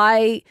 if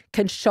I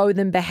can show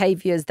them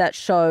behaviors that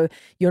show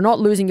you're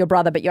not losing your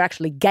brother, but you're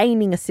actually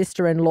gaining a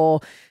sister-in-law,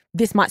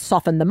 this might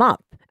soften them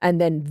up.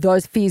 And then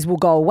those fears will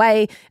go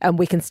away and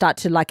we can start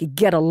to like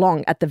get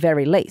along at the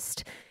very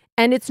least.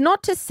 And it's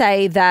not to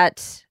say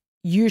that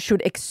you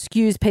should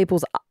excuse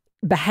people's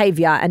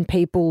behavior and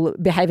people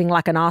behaving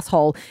like an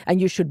asshole and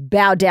you should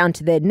bow down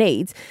to their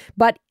needs.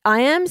 But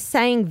I am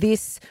saying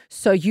this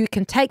so you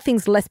can take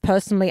things less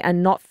personally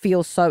and not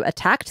feel so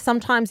attacked.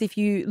 Sometimes if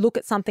you look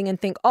at something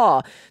and think,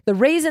 oh, the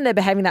reason they're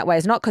behaving that way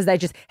is not because they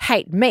just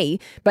hate me,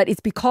 but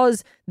it's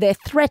because they're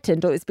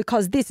threatened, or it's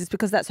because this, it's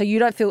because that. So you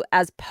don't feel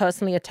as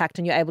personally attacked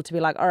and you're able to be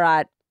like, all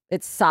right,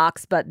 it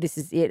sucks, but this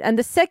is it. And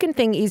the second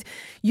thing is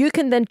you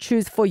can then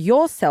choose for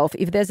yourself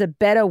if there's a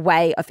better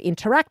way of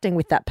interacting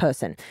with that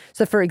person.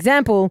 So for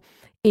example,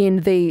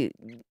 in the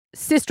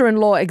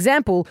sister-in-law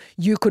example,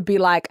 you could be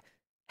like,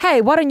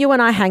 hey, why don't you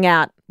and I hang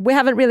out? We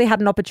haven't really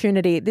had an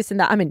opportunity, this and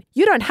that. I mean,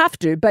 you don't have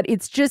to, but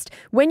it's just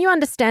when you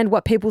understand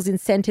what people's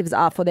incentives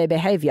are for their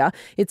behavior,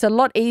 it's a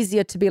lot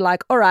easier to be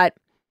like, all right,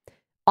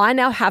 I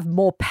now have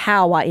more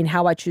power in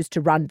how I choose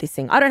to run this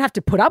thing. I don't have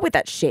to put up with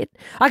that shit.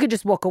 I could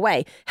just walk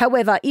away.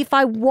 However, if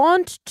I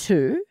want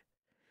to,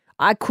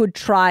 I could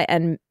try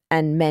and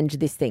mend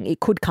this thing. It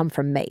could come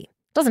from me.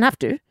 It doesn't have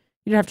to. You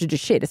don't have to do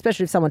shit,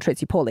 especially if someone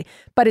treats you poorly.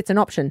 But it's an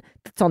option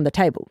that's on the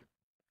table.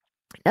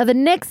 Now, the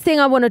next thing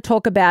I want to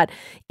talk about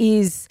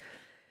is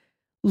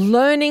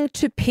learning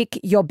to pick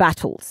your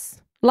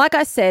battles. Like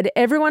I said,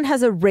 everyone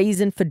has a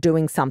reason for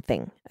doing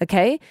something,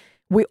 okay?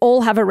 We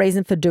all have a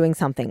reason for doing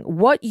something.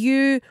 What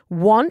you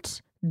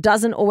want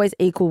doesn't always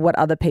equal what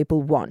other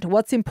people want.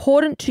 What's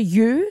important to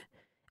you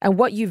and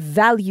what you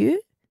value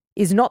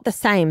is not the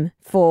same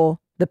for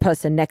the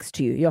person next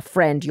to you, your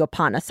friend, your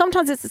partner.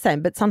 Sometimes it's the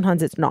same, but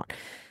sometimes it's not.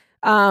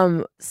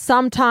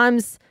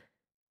 Sometimes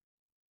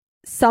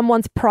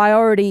someone's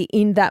priority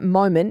in that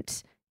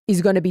moment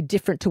is going to be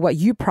different to what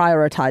you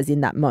prioritize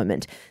in that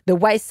moment. The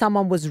way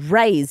someone was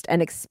raised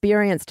and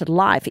experienced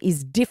life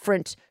is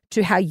different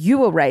to how you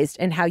were raised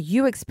and how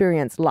you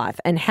experience life,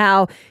 and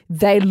how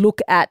they look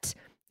at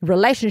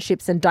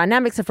relationships and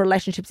dynamics of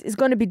relationships is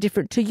going to be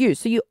different to you.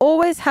 So you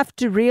always have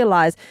to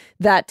realize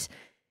that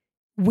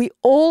we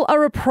all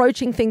are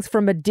approaching things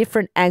from a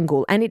different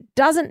angle. And it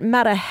doesn't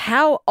matter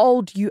how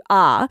old you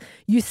are,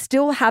 you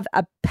still have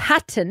a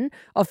pattern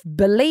of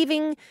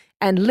believing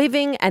and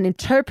living and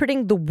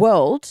interpreting the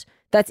world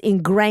that's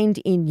ingrained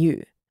in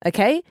you.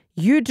 Okay?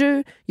 You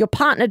do, your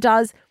partner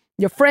does,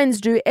 your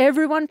friends do.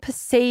 Everyone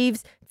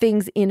perceives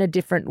things in a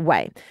different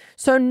way.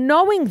 So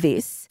knowing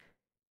this,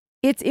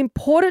 it's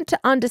important to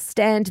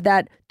understand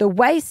that the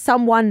way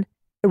someone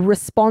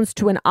responds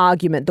to an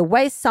argument, the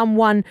way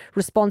someone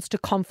responds to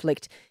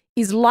conflict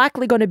is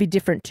likely going to be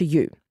different to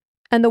you.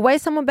 And the way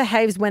someone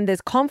behaves when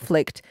there's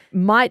conflict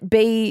might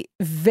be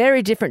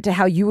very different to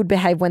how you would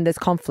behave when there's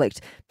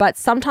conflict. But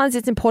sometimes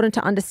it's important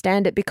to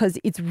understand it because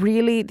it's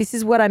really, this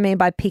is what I mean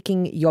by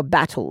picking your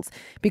battles.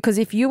 Because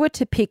if you were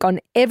to pick on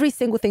every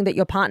single thing that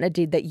your partner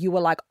did that you were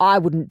like, I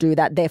wouldn't do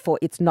that, therefore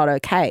it's not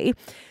okay,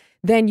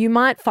 then you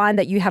might find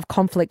that you have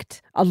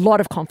conflict, a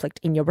lot of conflict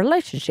in your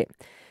relationship.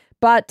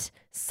 But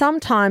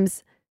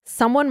sometimes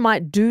someone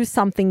might do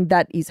something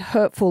that is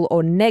hurtful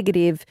or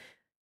negative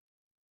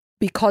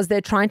because they're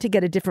trying to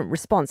get a different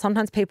response.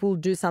 Sometimes people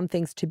do some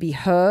things to be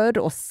heard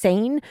or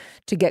seen,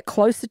 to get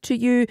closer to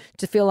you,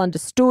 to feel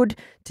understood,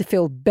 to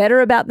feel better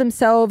about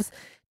themselves,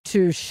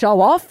 to show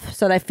off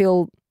so they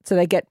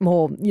get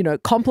more,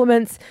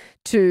 compliments,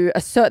 to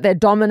assert their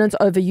dominance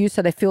over you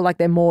so they feel like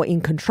they're more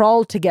in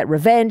control, to get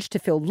revenge, to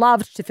feel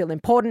loved, to feel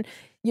important.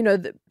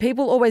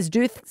 People always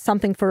do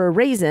something for a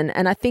reason.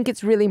 And I think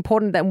it's really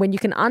important that when you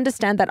can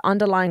understand that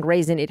underlying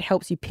reason, it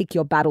helps you pick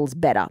your battles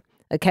better.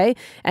 Okay.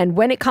 And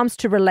when it comes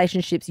to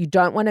relationships, you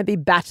don't want to be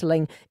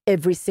battling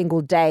every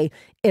single day,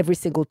 every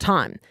single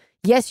time.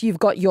 Yes, you've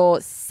got your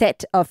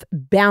set of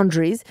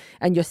boundaries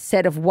and your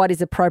set of what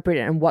is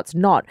appropriate and what's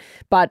not.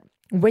 But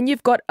when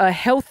you've got a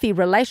healthy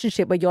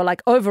relationship where you're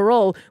like,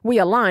 overall, we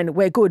align,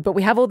 we're good, but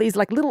we have all these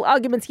like little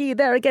arguments here,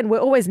 there, again, we're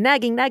always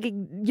nagging,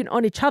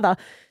 on each other.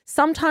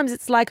 Sometimes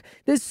it's like,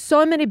 there's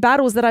so many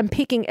battles that I'm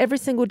picking every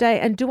single day.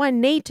 And do I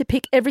need to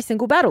pick every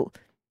single battle?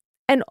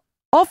 And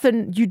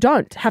often you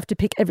don't have to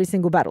pick every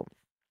single battle.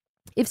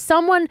 If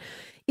someone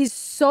is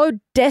so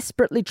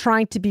desperately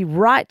trying to be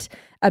right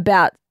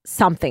about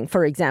something,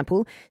 for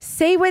example,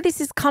 see where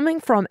this is coming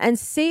from and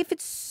see if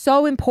it's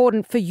so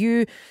important for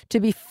you to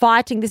be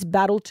fighting this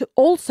battle to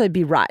also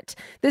be right.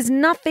 There's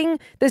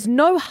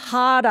no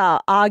harder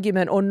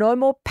argument or no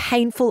more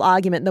painful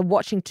argument than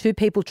watching two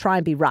people try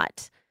and be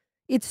right.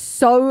 It's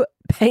so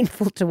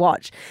painful to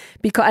watch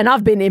and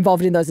I've been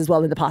involved in those as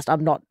well in the past.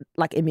 I'm not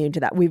like immune to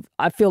that.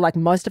 I feel like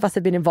most of us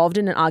have been involved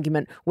in an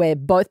argument where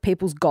both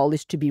people's goal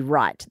is to be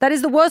right. That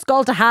is the worst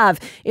goal to have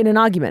in an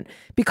argument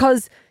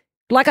because,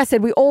 like I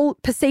said, we all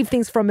perceive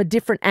things from a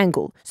different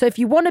angle. So if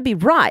you want to be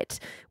right,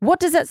 what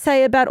does that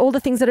say about all the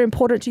things that are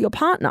important to your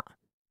partner?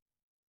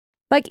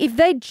 Like if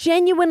they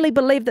genuinely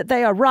believe that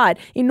they are right,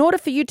 in order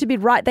for you to be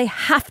right, they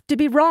have to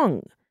be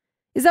wrong.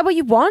 Is that what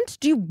you want?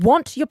 Do you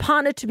want your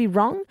partner to be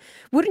wrong?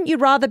 Wouldn't you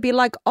rather be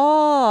like,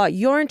 oh,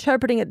 you're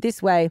interpreting it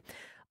this way.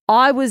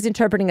 I was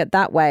interpreting it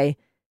that way.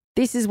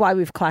 This is why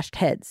we've clashed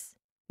heads.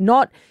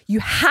 Not, you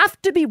have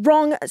to be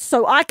wrong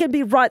so I can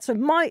be right.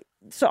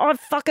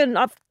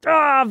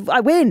 I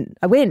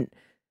win.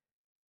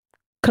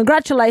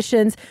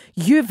 Congratulations.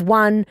 You've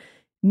won.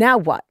 Now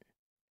what?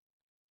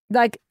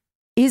 Like,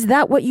 is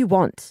that what you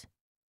want?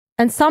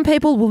 And some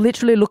people will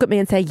literally look at me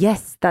and say,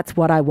 yes, that's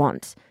what I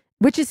want,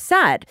 which is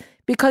sad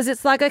because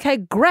it's like, okay,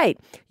 great.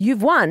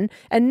 You've won.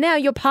 And now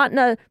your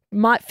partner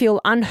might feel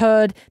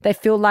unheard. They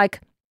feel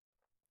like,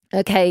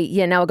 okay,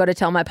 yeah, now I've got to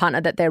tell my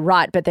partner that they're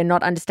right, but they're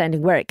not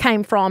understanding where it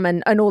came from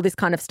and all this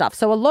kind of stuff.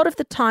 So a lot of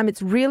the time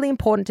it's really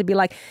important to be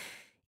like,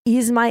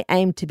 is my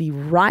aim to be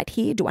right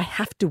here? Do I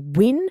have to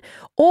win?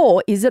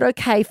 Or is it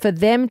okay for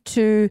them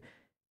to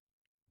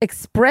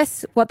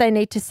express what they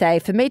need to say,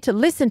 for me to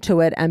listen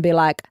to it and be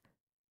like,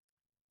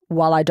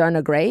 while I don't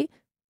agree,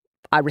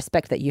 I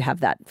respect that you have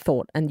that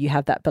thought and you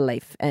have that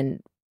belief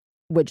and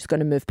we're just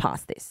going to move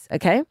past this,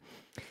 okay?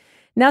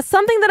 Now,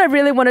 something that I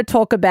really want to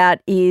talk about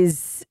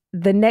is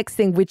the next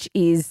thing, which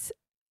is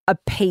a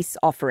peace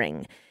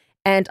offering.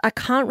 And I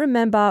can't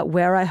remember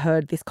where I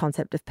heard this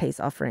concept of peace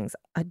offerings.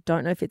 I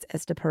don't know if it's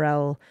Esther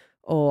Perel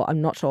or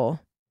I'm not sure.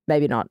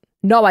 Maybe not.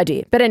 No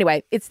idea. But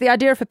anyway, it's the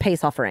idea of a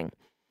peace offering.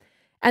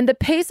 And the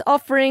peace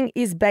offering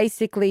is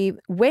basically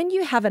when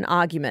you have an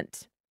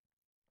argument,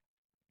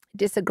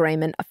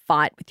 disagreement, a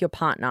fight with your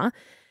partner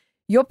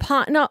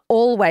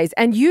always,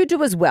 and you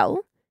do as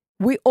well,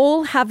 we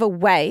all have a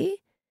way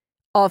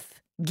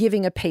of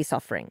giving a peace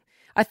offering.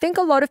 I think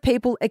a lot of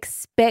people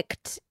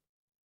expect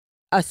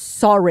a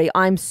sorry.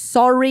 I'm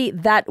sorry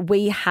that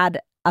we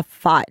had a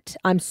fight.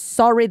 I'm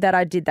sorry that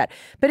I did that.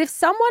 But if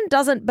someone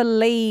doesn't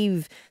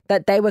believe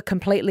that they were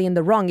completely in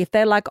the wrong, if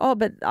they're like, oh,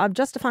 but I'm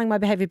justifying my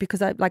behavior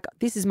because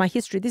this is my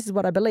history, this is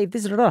what I believe,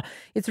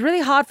 it's really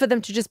hard for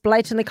them to just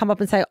blatantly come up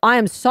and say, I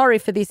am sorry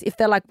for this. If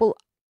they're like, well,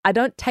 I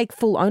don't take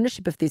full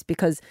ownership of this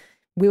because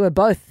we were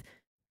both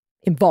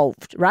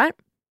involved, right?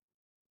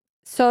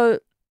 So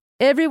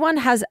everyone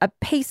has a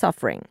peace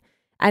offering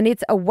and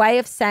it's a way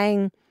of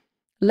saying,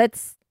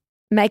 let's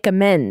make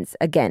amends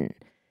again.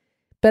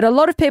 But a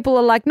lot of people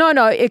are like,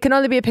 no, it can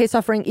only be a peace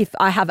offering if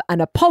I have an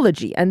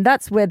apology. And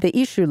that's where the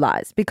issue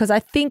lies, because I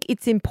think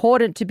it's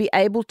important to be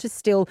able to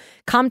still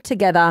come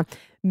together,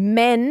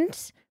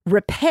 mend,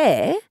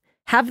 repair,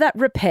 have that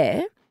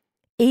repair,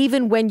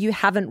 even when you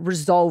haven't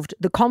resolved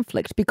the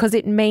conflict, because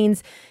it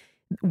means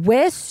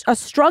we're a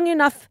strong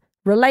enough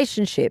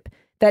relationship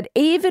that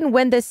even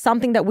when there's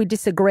something that we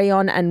disagree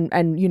on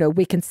and you know,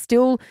 we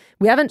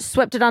haven't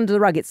swept it under the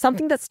rug, it's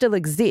something that still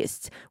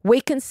exists, we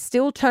can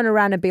still turn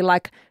around and be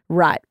like,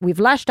 right, we've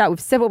lashed out,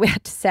 we've said what we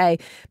had to say,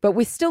 but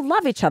we still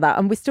love each other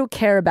and we still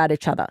care about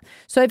each other.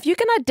 So if you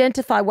can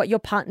identify what your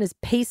partner's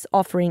peace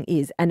offering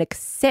is and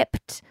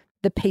accept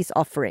the peace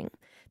offering,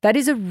 that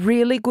is a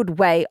really good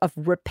way of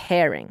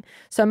repairing.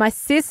 So my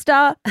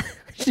sister,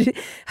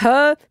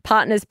 her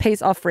partner's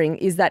peace offering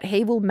is that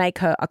he will make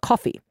her a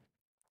coffee.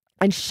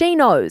 And she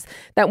knows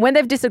that when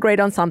they've disagreed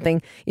on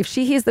something, if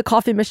she hears the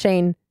coffee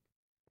machine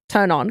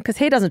turn on, because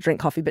he doesn't drink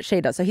coffee, but she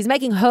does. So he's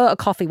making her a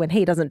coffee when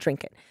he doesn't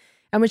drink it.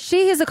 And when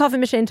she hears the coffee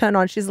machine turn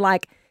on, she's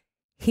like,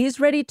 he's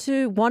ready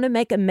to want to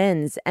make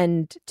amends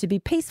and to be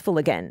peaceful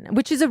again,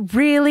 which is a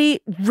really,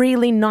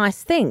 really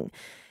nice thing.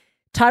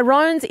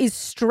 Tyrone's is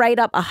straight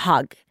up a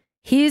hug.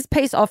 His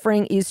peace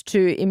offering is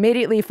to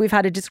immediately, if we've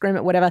had a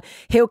disagreement, whatever,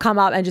 he'll come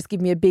up and just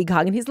give me a big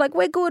hug. And he's like,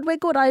 we're good,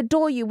 I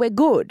adore you, we're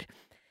good.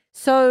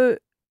 So,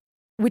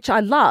 which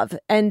I love.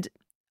 And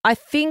I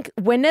think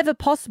whenever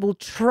possible,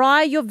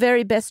 try your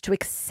very best to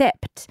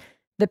accept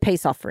the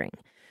peace offering.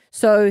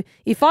 So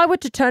if I were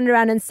to turn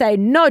around and say,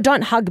 no,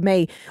 don't hug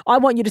me, I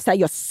want you to say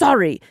you're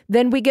sorry,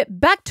 then we get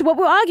back to what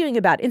we're arguing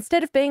about.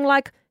 Instead of being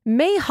like,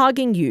 me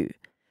hugging you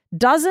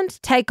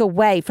doesn't take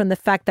away from the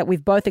fact that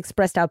we've both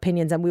expressed our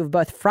opinions and we were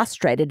both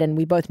frustrated and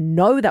we both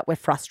know that we're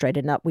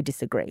frustrated and that we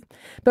disagree.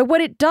 But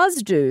what it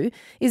does do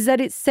is that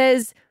it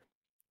says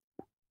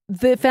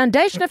the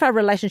foundation of our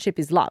relationship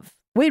is love.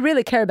 We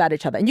really care about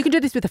each other. And you can do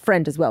this with a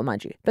friend as well,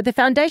 mind you. But the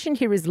foundation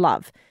here is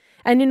love.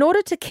 And in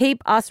order to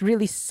keep us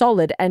really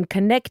solid and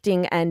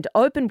connecting and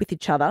open with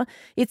each other,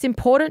 it's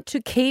important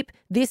to keep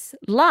this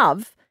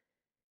love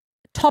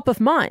top of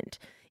mind.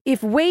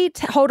 If we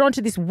hold on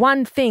to this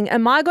one thing,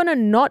 am I going to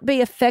not be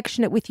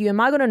affectionate with you?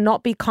 Am I going to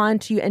not be kind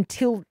to you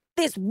until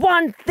this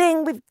one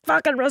thing we've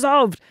fucking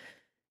resolved?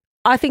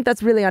 I think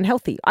that's really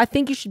unhealthy. I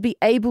think you should be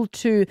able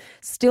to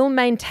still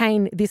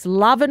maintain this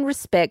love and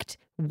respect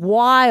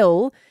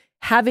while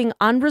having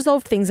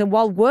unresolved things and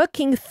while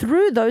working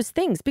through those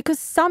things, because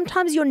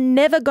sometimes you're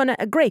never going to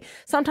agree.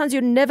 Sometimes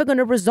you're never going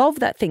to resolve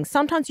that thing.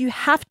 Sometimes you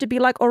have to be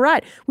like, all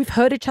right, we've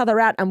heard each other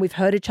out and we've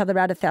heard each other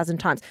out 1,000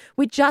 times.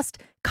 We just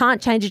can't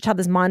change each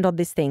other's mind on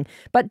this thing.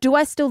 But do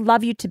I still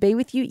love you to be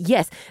with you?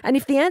 Yes. And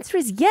if the answer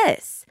is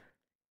yes,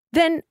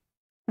 then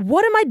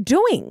what am I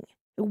doing?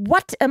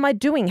 What am I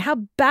doing? How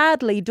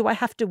badly do I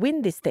have to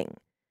win this thing?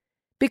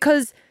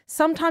 Because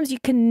sometimes you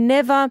can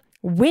never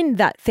win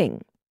that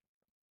thing.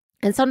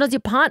 And sometimes your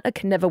partner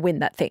can never win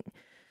that thing.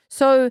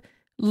 So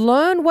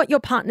learn what your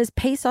partner's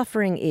peace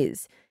offering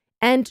is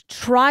and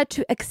try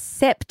to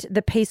accept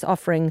the peace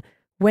offering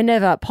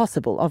whenever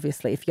possible.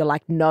 Obviously, if you're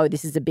like, no,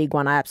 this is a big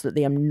one, I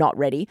absolutely am not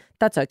ready,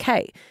 that's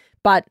okay.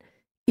 But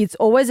it's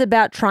always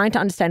about trying to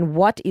understand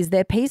what is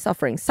their peace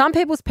offering. Some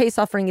people's peace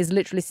offering is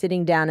literally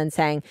sitting down and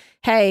saying,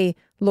 hey,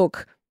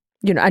 look,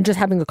 you know, and just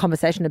having a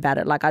conversation about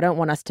it. Like, I don't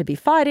want us to be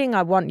fighting.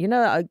 I want, you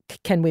know,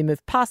 can we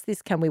move past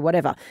this? Can we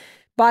whatever?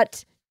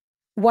 But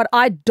what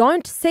I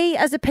don't see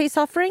as a peace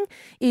offering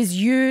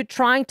is you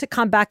trying to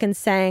come back and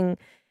saying,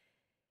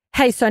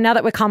 hey, so now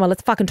that we're calmer,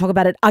 let's fucking talk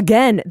about it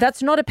again.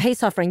 That's not a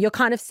peace offering. You're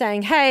kind of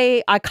saying,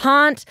 hey, I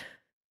can't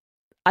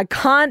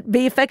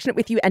be affectionate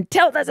with you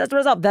until this is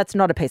resolved. That's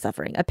not a peace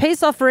offering. A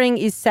peace offering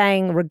is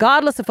saying,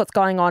 regardless of what's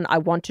going on, I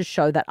want to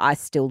show that I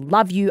still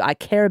love you. I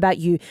care about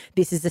you.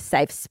 This is a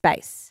safe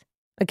space.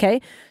 Okay?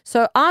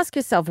 So ask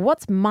yourself,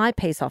 what's my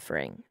peace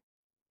offering?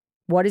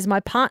 What is my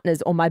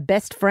partner's or my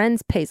best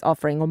friend's peace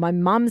offering or my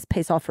mum's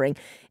peace offering?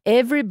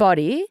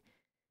 Everybody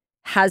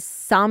has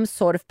some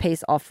sort of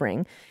peace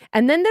offering.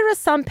 And then there are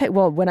some people,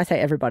 well, when I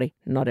say everybody,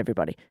 not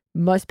everybody,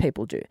 most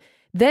people do.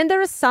 Then there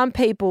are some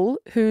people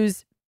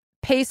whose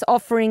peace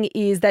offering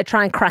is they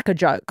try and crack a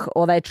joke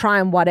or they try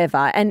and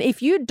whatever. And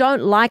if you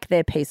don't like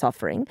their peace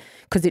offering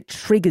because it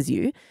triggers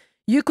you,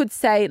 you could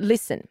say,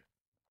 listen,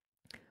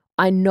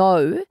 I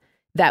know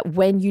that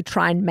when you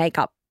try and make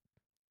up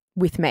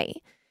with me,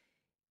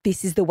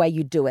 this is the way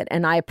you do it.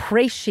 And I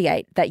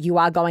appreciate that you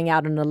are going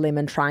out on a limb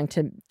and trying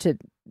to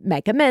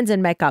make amends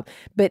and make up.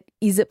 But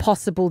is it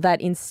possible that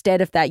instead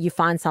of that, you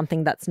find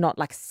something that's not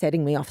like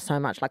setting me off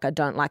so much? Like, I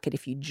don't like it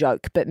if you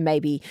joke, but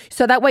maybe.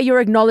 So that way you're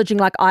acknowledging,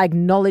 like, I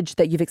acknowledge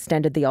that you've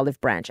extended the olive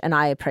branch and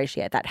I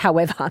appreciate that.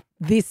 However,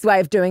 this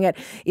way of doing it,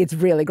 it's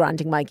really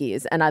grinding my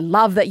gears. And I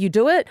love that you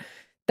do it,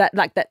 that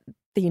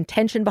the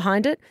intention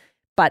behind it.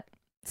 But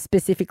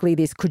specifically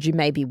this, could you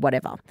maybe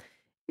whatever?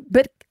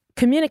 But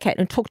communicate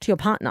and talk to your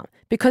partner,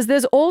 because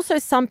there's also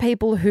some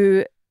people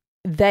who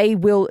they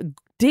will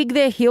dig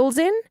their heels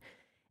in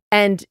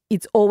and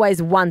it's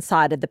always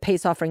one-sided. The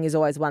peace offering is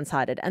always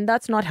one-sided, and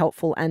that's not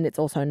helpful, and it's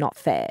also not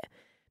fair,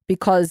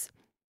 because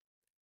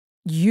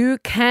you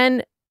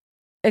can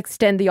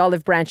extend the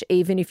olive branch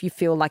even if you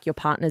feel like your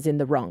partner's in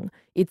the wrong.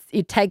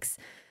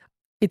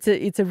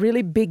 It's a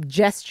really big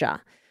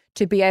gesture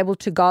to be able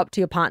to go up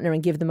to your partner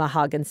and give them a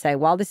hug and say,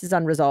 while this is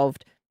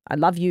unresolved, I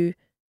love you,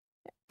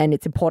 and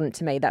it's important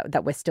to me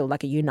that we're still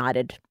like a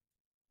united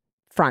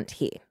front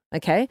here,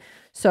 okay?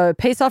 So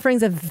peace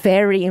offerings are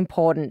very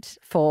important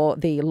for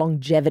the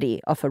longevity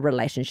of a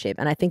relationship,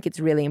 and I think it's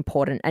really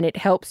important, and it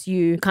helps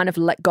you kind of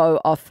let go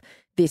of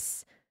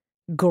this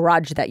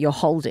grudge that you're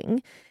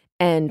holding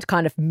and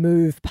kind of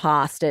move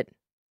past it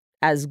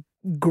as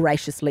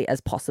graciously as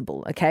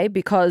possible, okay?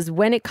 Because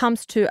when it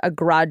comes to a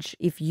grudge,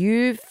 if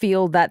you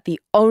feel that the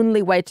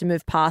only way to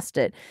move past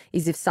it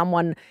is if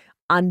someone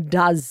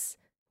undoes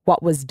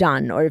what was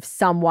done, or if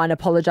someone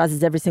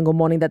apologizes every single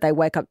morning that they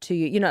wake up to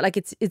you, like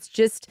it's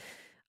just,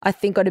 I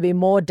think, going to be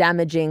more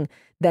damaging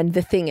than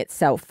the thing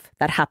itself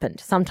that happened.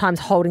 Sometimes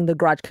holding the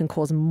grudge can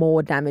cause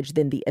more damage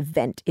than the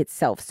event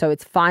itself. So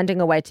it's finding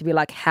a way to be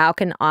like, how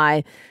can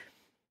I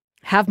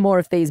have more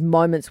of these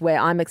moments where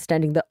I'm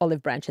extending the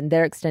olive branch and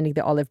they're extending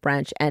the olive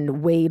branch,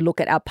 and we look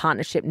at our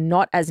partnership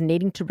not as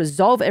needing to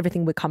resolve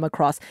everything we come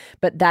across,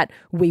 but that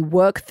we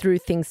work through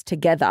things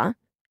together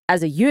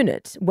as a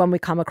unit when we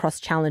come across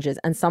challenges.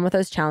 And some of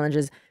those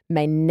challenges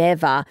may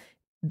never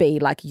be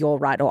like you're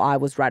right or I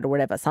was right or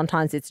whatever.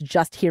 Sometimes it's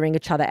just hearing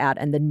each other out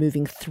and then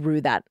moving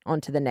through that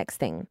onto the next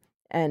thing.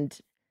 And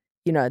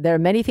there are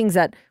many things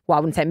that, well,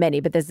 I wouldn't say many,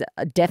 but there's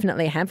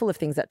definitely a handful of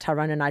things that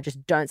Tyrone and I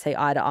just don't see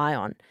eye to eye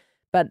on.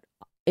 But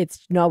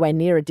it's nowhere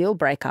near a deal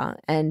breaker.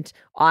 And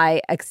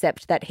I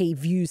accept that he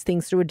views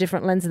things through a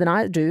different lens than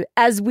I do,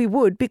 as we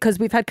would, because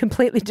we've had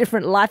completely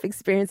different life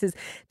experiences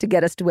to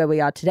get us to where we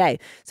are today.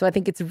 So I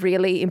think it's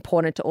really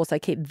important to also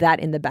keep that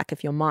in the back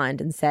of your mind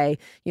and say,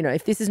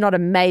 if this is not a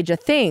major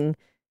thing,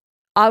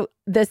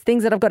 there's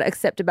things that I've got to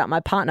accept about my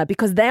partner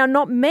because they are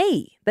not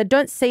me. They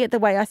don't see it the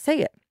way I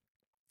see it.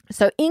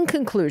 So in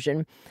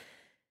conclusion,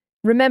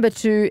 remember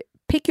to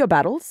pick your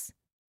battles.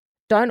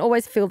 Don't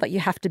always feel that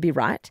you have to be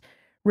right.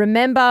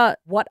 Remember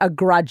what a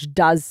grudge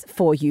does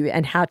for you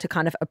and how to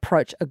kind of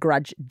approach a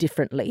grudge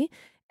differently,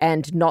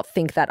 and not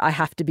think that I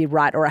have to be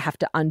right or I have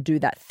to undo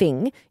that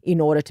thing in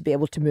order to be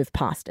able to move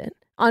past it.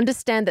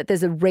 Understand that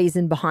there's a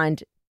reason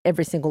behind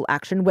every single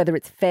action, whether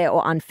it's fair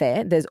or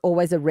unfair. There's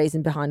always a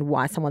reason behind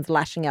why someone's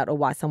lashing out or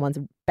why someone's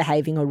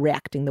behaving or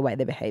reacting the way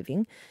they're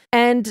behaving.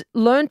 And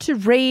learn to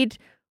read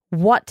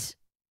what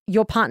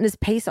your partner's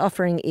peace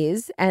offering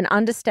is and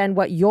understand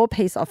what your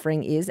peace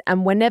offering is.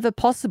 And whenever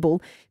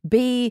possible,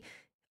 be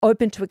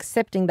open to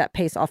accepting that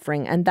peace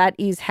offering. And that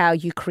is how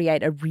you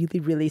create a really,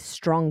 really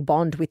strong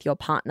bond with your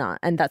partner.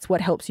 And that's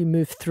what helps you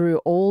move through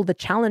all the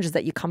challenges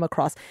that you come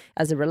across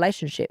as a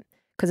relationship.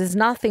 Because there's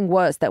nothing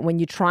worse than when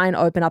you try and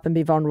open up and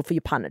be vulnerable for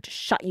your partner to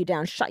shut you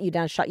down,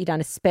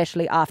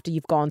 especially after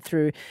you've gone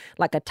through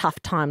like a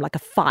tough time, like a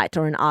fight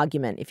or an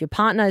argument. If your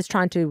partner is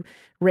trying to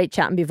reach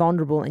out and be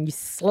vulnerable and you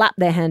slap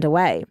their hand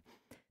away,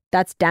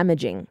 that's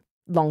damaging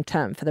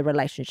long-term for the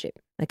relationship,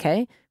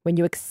 okay? When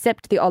you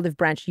accept the olive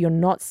branch, you're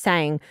not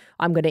saying,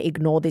 I'm going to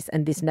ignore this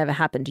and this never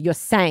happened. You're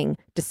saying,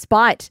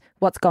 despite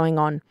what's going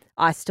on,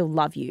 I still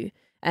love you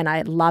and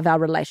I love our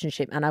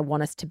relationship and I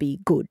want us to be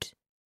good,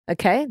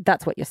 okay?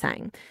 That's what you're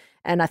saying.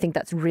 And I think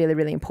that's really,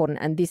 really important.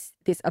 And this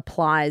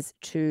applies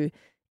to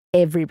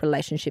every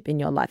relationship in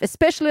your life,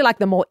 especially like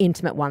the more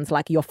intimate ones,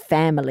 like your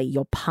family,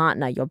 your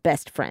partner, your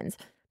best friends.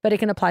 But it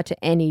can apply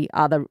to any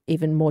other,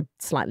 even more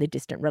slightly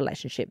distant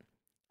relationship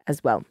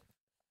as well.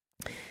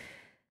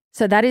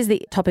 So that is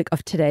the topic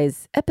of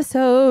today's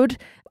episode.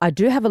 I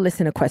do have a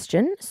listener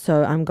question,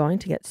 so I'm going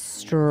to get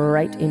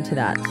straight into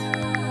that.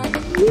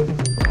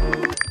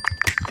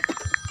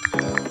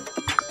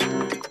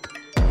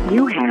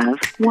 You have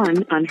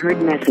one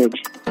unheard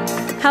message.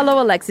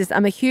 Hello, Alexis.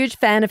 I'm a huge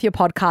fan of your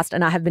podcast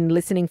and I have been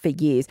listening for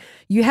years.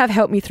 You have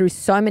helped me through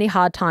so many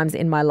hard times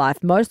in my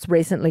life, most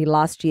recently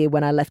last year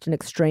when I left an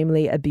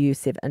extremely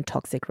abusive and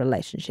toxic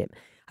relationship.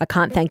 I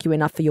can't thank you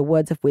enough for your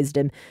words of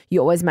wisdom.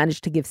 You always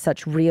manage to give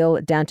such real,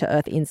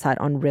 down-to-earth insight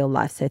on real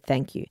life, so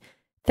thank you.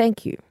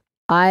 Thank you.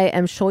 I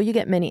am sure you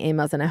get many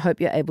emails and I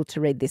hope you're able to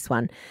read this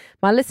one.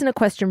 My listener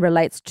question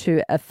relates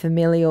to a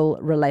familial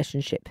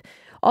relationship.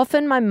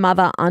 Often my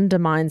mother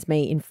undermines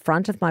me in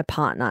front of my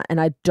partner and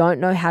I don't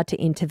know how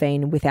to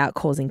intervene without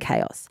causing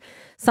chaos.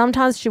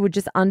 Sometimes she would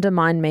just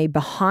undermine me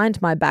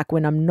behind my back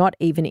when I'm not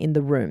even in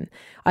the room.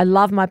 I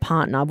love my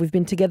partner. We've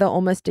been together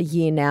almost a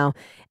year now,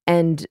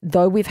 and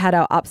though we've had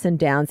our ups and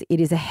downs,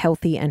 it is a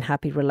healthy and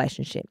happy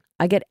relationship.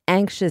 I get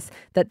anxious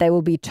that they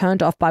will be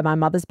turned off by my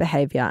mother's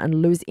behavior and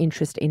lose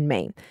interest in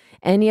me.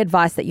 Any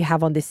advice that you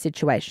have on this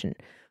situation?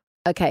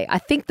 Okay, I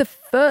think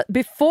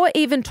before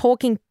even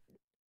talking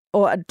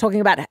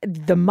about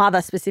the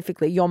mother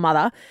specifically, your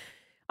mother,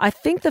 I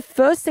think the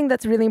first thing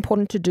that's really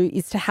important to do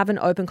is to have an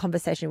open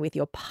conversation with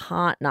your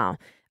partner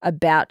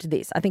about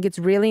this. I think it's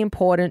really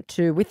important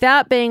to,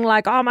 without being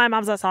like, oh, my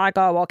mum's a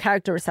psycho or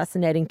character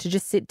assassinating, to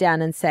just sit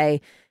down and say,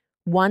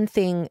 one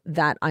thing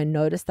that I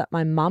notice that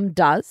my mum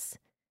does,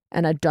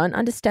 and I don't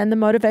understand the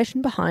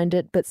motivation behind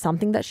it, but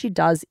something that she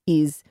does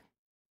is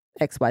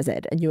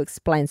XYZ and you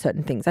explain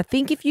certain things. I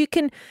think if you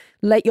can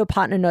let your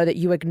partner know that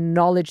you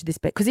acknowledge this,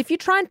 because if you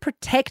try and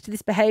protect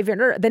this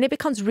behavior, then it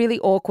becomes really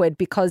awkward,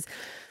 because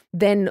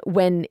then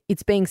when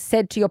it's being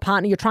said to your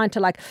partner, you're trying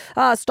to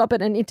stop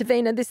it and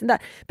intervene and this and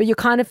that. But you're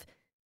kind of,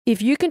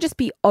 if you can just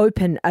be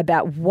open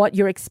about what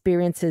your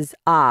experiences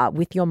are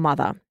with your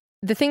mother.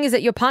 The thing is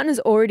that your partner's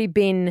already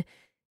been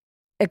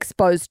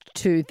exposed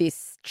to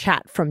this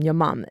chat from your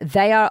mum.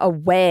 They are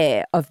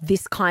aware of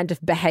this kind of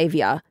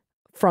behavior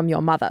from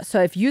your mother.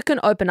 So if you can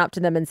open up to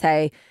them and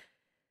say,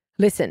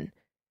 listen,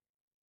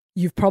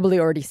 you've probably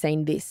already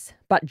seen this,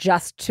 but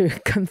just to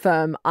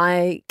confirm,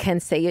 I can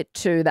see it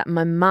too, that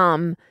my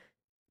mum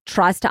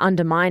tries to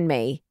undermine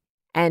me,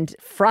 and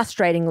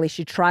frustratingly,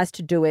 she tries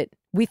to do it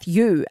with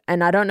you.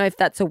 And I don't know if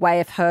that's a way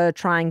of her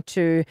trying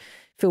to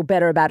feel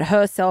better about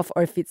herself,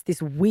 or if it's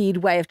this weird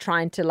way of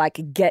trying to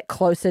get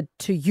closer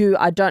to you.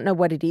 I don't know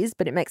what it is,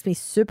 but it makes me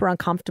super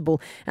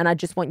uncomfortable. And I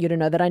just want you to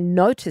know that I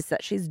notice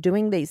that she's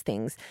doing these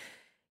things.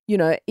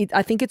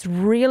 I think it's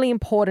really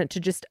important to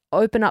just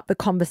open up the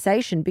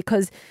conversation,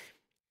 because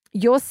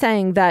you're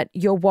saying that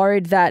you're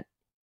worried that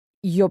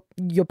your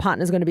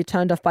partner's going to be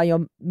turned off by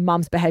your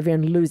mum's behavior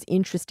and lose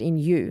interest in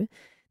you.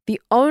 The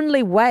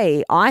only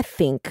way I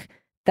think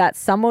that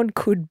someone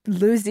could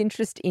lose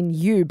interest in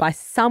you by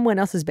someone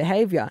else's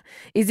behavior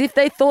is if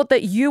they thought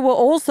that you were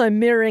also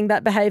mirroring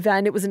that behavior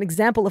and it was an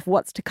example of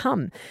what's to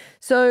come.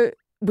 So,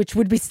 which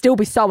would still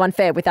be so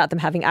unfair without them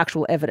having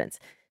actual evidence.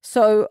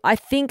 So I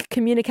think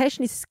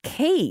communication is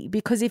key,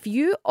 because if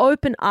you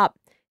open up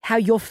how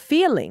you're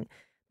feeling,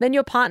 then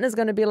your partner's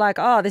going to be like,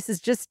 oh, this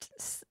is just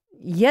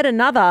yet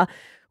another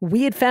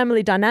weird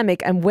family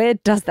dynamic. And where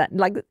does that,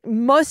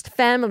 most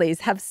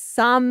families have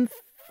some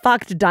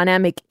fucked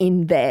dynamic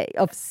in there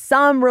of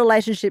some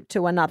relationship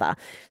to another.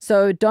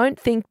 So don't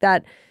think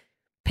that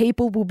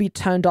people will be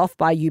turned off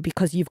by you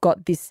because you've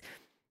got this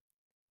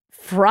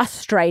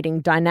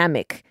frustrating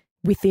dynamic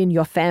within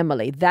your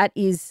family. That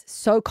is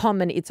so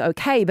common, it's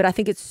okay. But I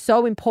think it's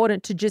so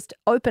important to just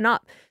open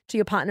up to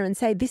your partner and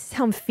say, this is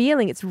how I'm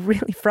feeling. It's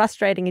really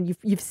frustrating, and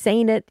you've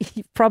seen it.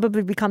 You've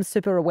probably become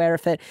super aware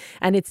of it,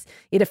 and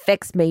it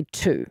affects me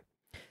too.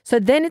 So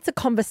then it's a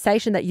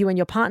conversation that you and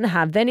your partner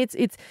have. Then it's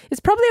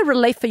probably a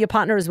relief for your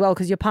partner as well,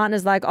 because your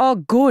partner's like, oh,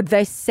 good,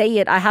 they see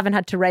it. I haven't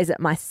had to raise it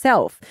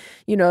myself.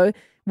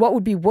 What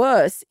would be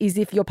worse is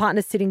if your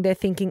partner's sitting there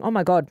thinking, oh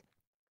my God,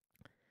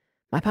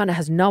 my partner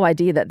has no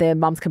idea that their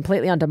mum's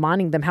completely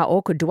undermining them. How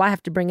awkward. Do I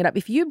have to bring it up?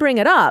 If you bring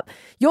it up,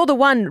 you're the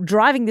one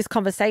driving this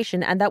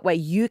conversation, and that way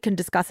you can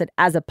discuss it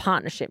as a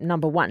partnership,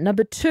 number one.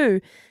 Number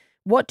two,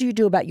 what do you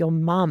do about your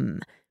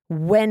mum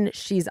when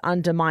she's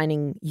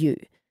undermining you?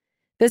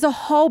 There's a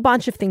whole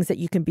bunch of things that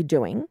you can be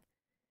doing.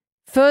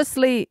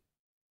 Firstly,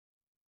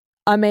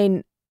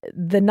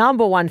 the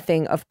number one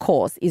thing, of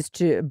course, is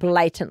to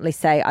blatantly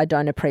say, I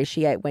don't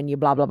appreciate when you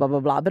blah, blah, blah, blah,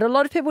 blah. But a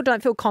lot of people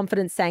don't feel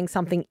confident saying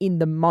something in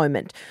the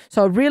moment.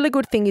 So a really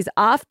good thing is,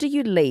 after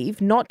you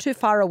leave, not too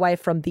far away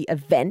from the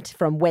event,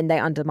 from when they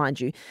undermined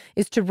you,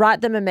 is to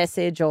write them a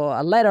message or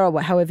a letter, or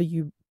however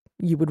you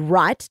would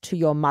write to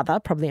your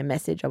mother, probably a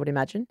message, I would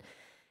imagine,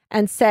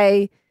 and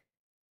say,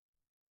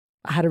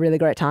 I had a really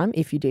great time.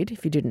 If you did.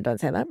 If you didn't,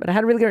 don't say that. But I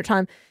had a really great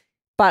time.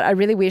 But I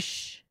really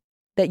wish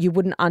that you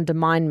wouldn't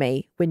undermine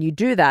me. When you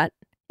do that,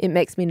 it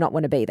makes me not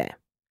want to be there.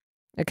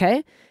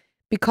 Okay?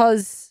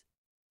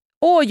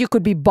 Or you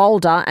could be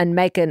bolder and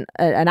make an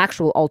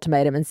actual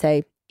ultimatum and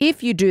say,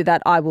 if you do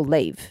that, I will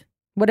leave.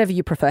 Whatever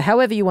you prefer,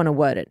 however you want to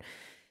word it.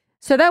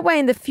 So that way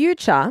in the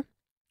future,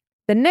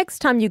 the next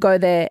time you go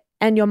there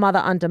and your mother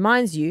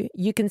undermines you,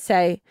 you can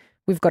say,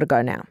 we've got to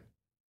go now.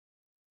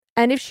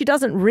 And if she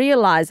doesn't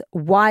realize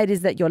why it is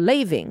that you're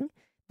leaving,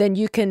 then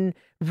you can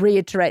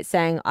reiterate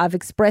saying, I've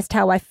expressed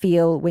how I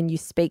feel when you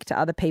speak to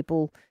other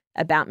people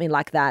about me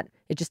like that.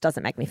 It just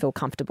doesn't make me feel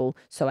comfortable.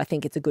 So I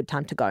think it's a good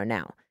time to go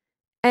now.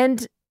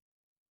 And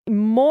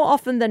more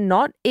often than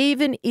not,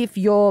 even if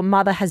your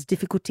mother has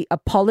difficulty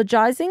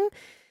apologizing,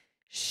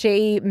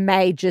 she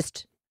may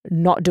just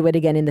not do it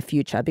again in the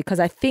future, because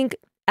I think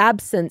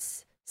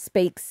absence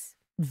speaks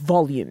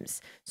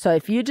volumes. So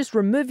if you just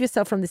remove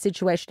yourself from the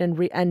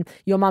situation and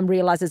your mum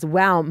realizes,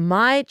 wow,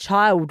 my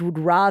child would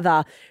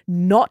rather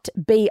not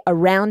be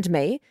around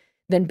me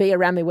than be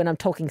around me when I'm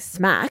talking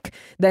smack,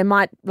 they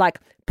might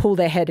pull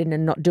their head in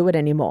and not do it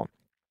anymore.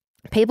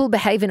 People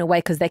behave in a way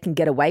because they can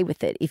get away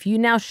with it. If you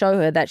now show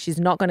her that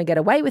she's not going to get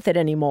away with it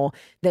anymore,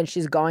 then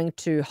she's going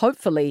to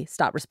hopefully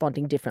start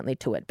responding differently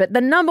to it. But the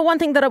number one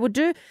thing that I would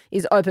do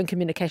is open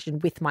communication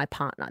with my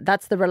partner.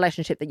 That's the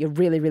relationship that you're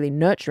really, really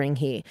nurturing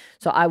here.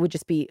 So I would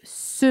just be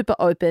super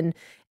open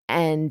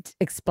and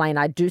explain,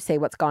 I do see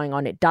what's going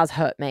on. It does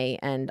hurt me.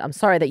 And I'm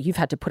sorry that you've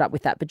had to put up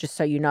with that. But just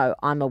so you know,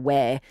 I'm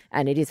aware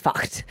and it is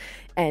fucked.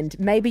 And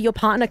maybe your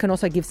partner can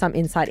also give some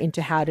insight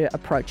into how to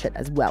approach it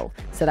as well.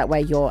 So that way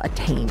you're a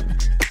team.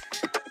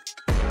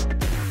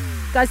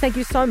 Guys, thank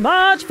you so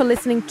much for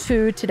listening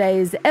to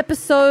today's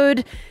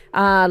episode.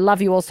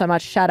 Love you all so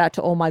much. Shout out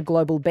to all my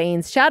global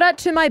beans. Shout out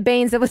to my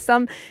beans. There were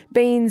some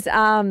beans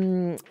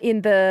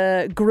in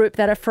the group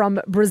that are from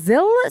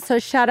Brazil. So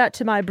shout out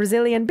to my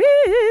Brazilian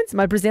beans,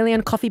 my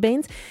Brazilian coffee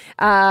beans.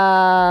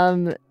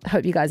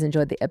 Hope you guys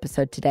enjoyed the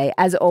episode today.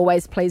 As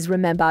always, please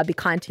remember, be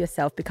kind to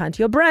yourself, be kind to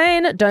your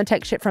brain. Don't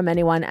take shit from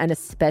anyone, and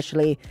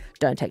especially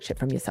don't take shit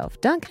from yourself.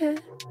 Danke.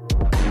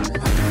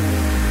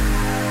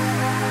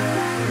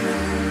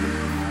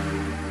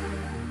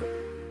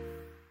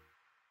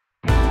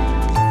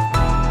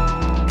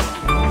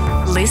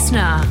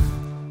 Listener.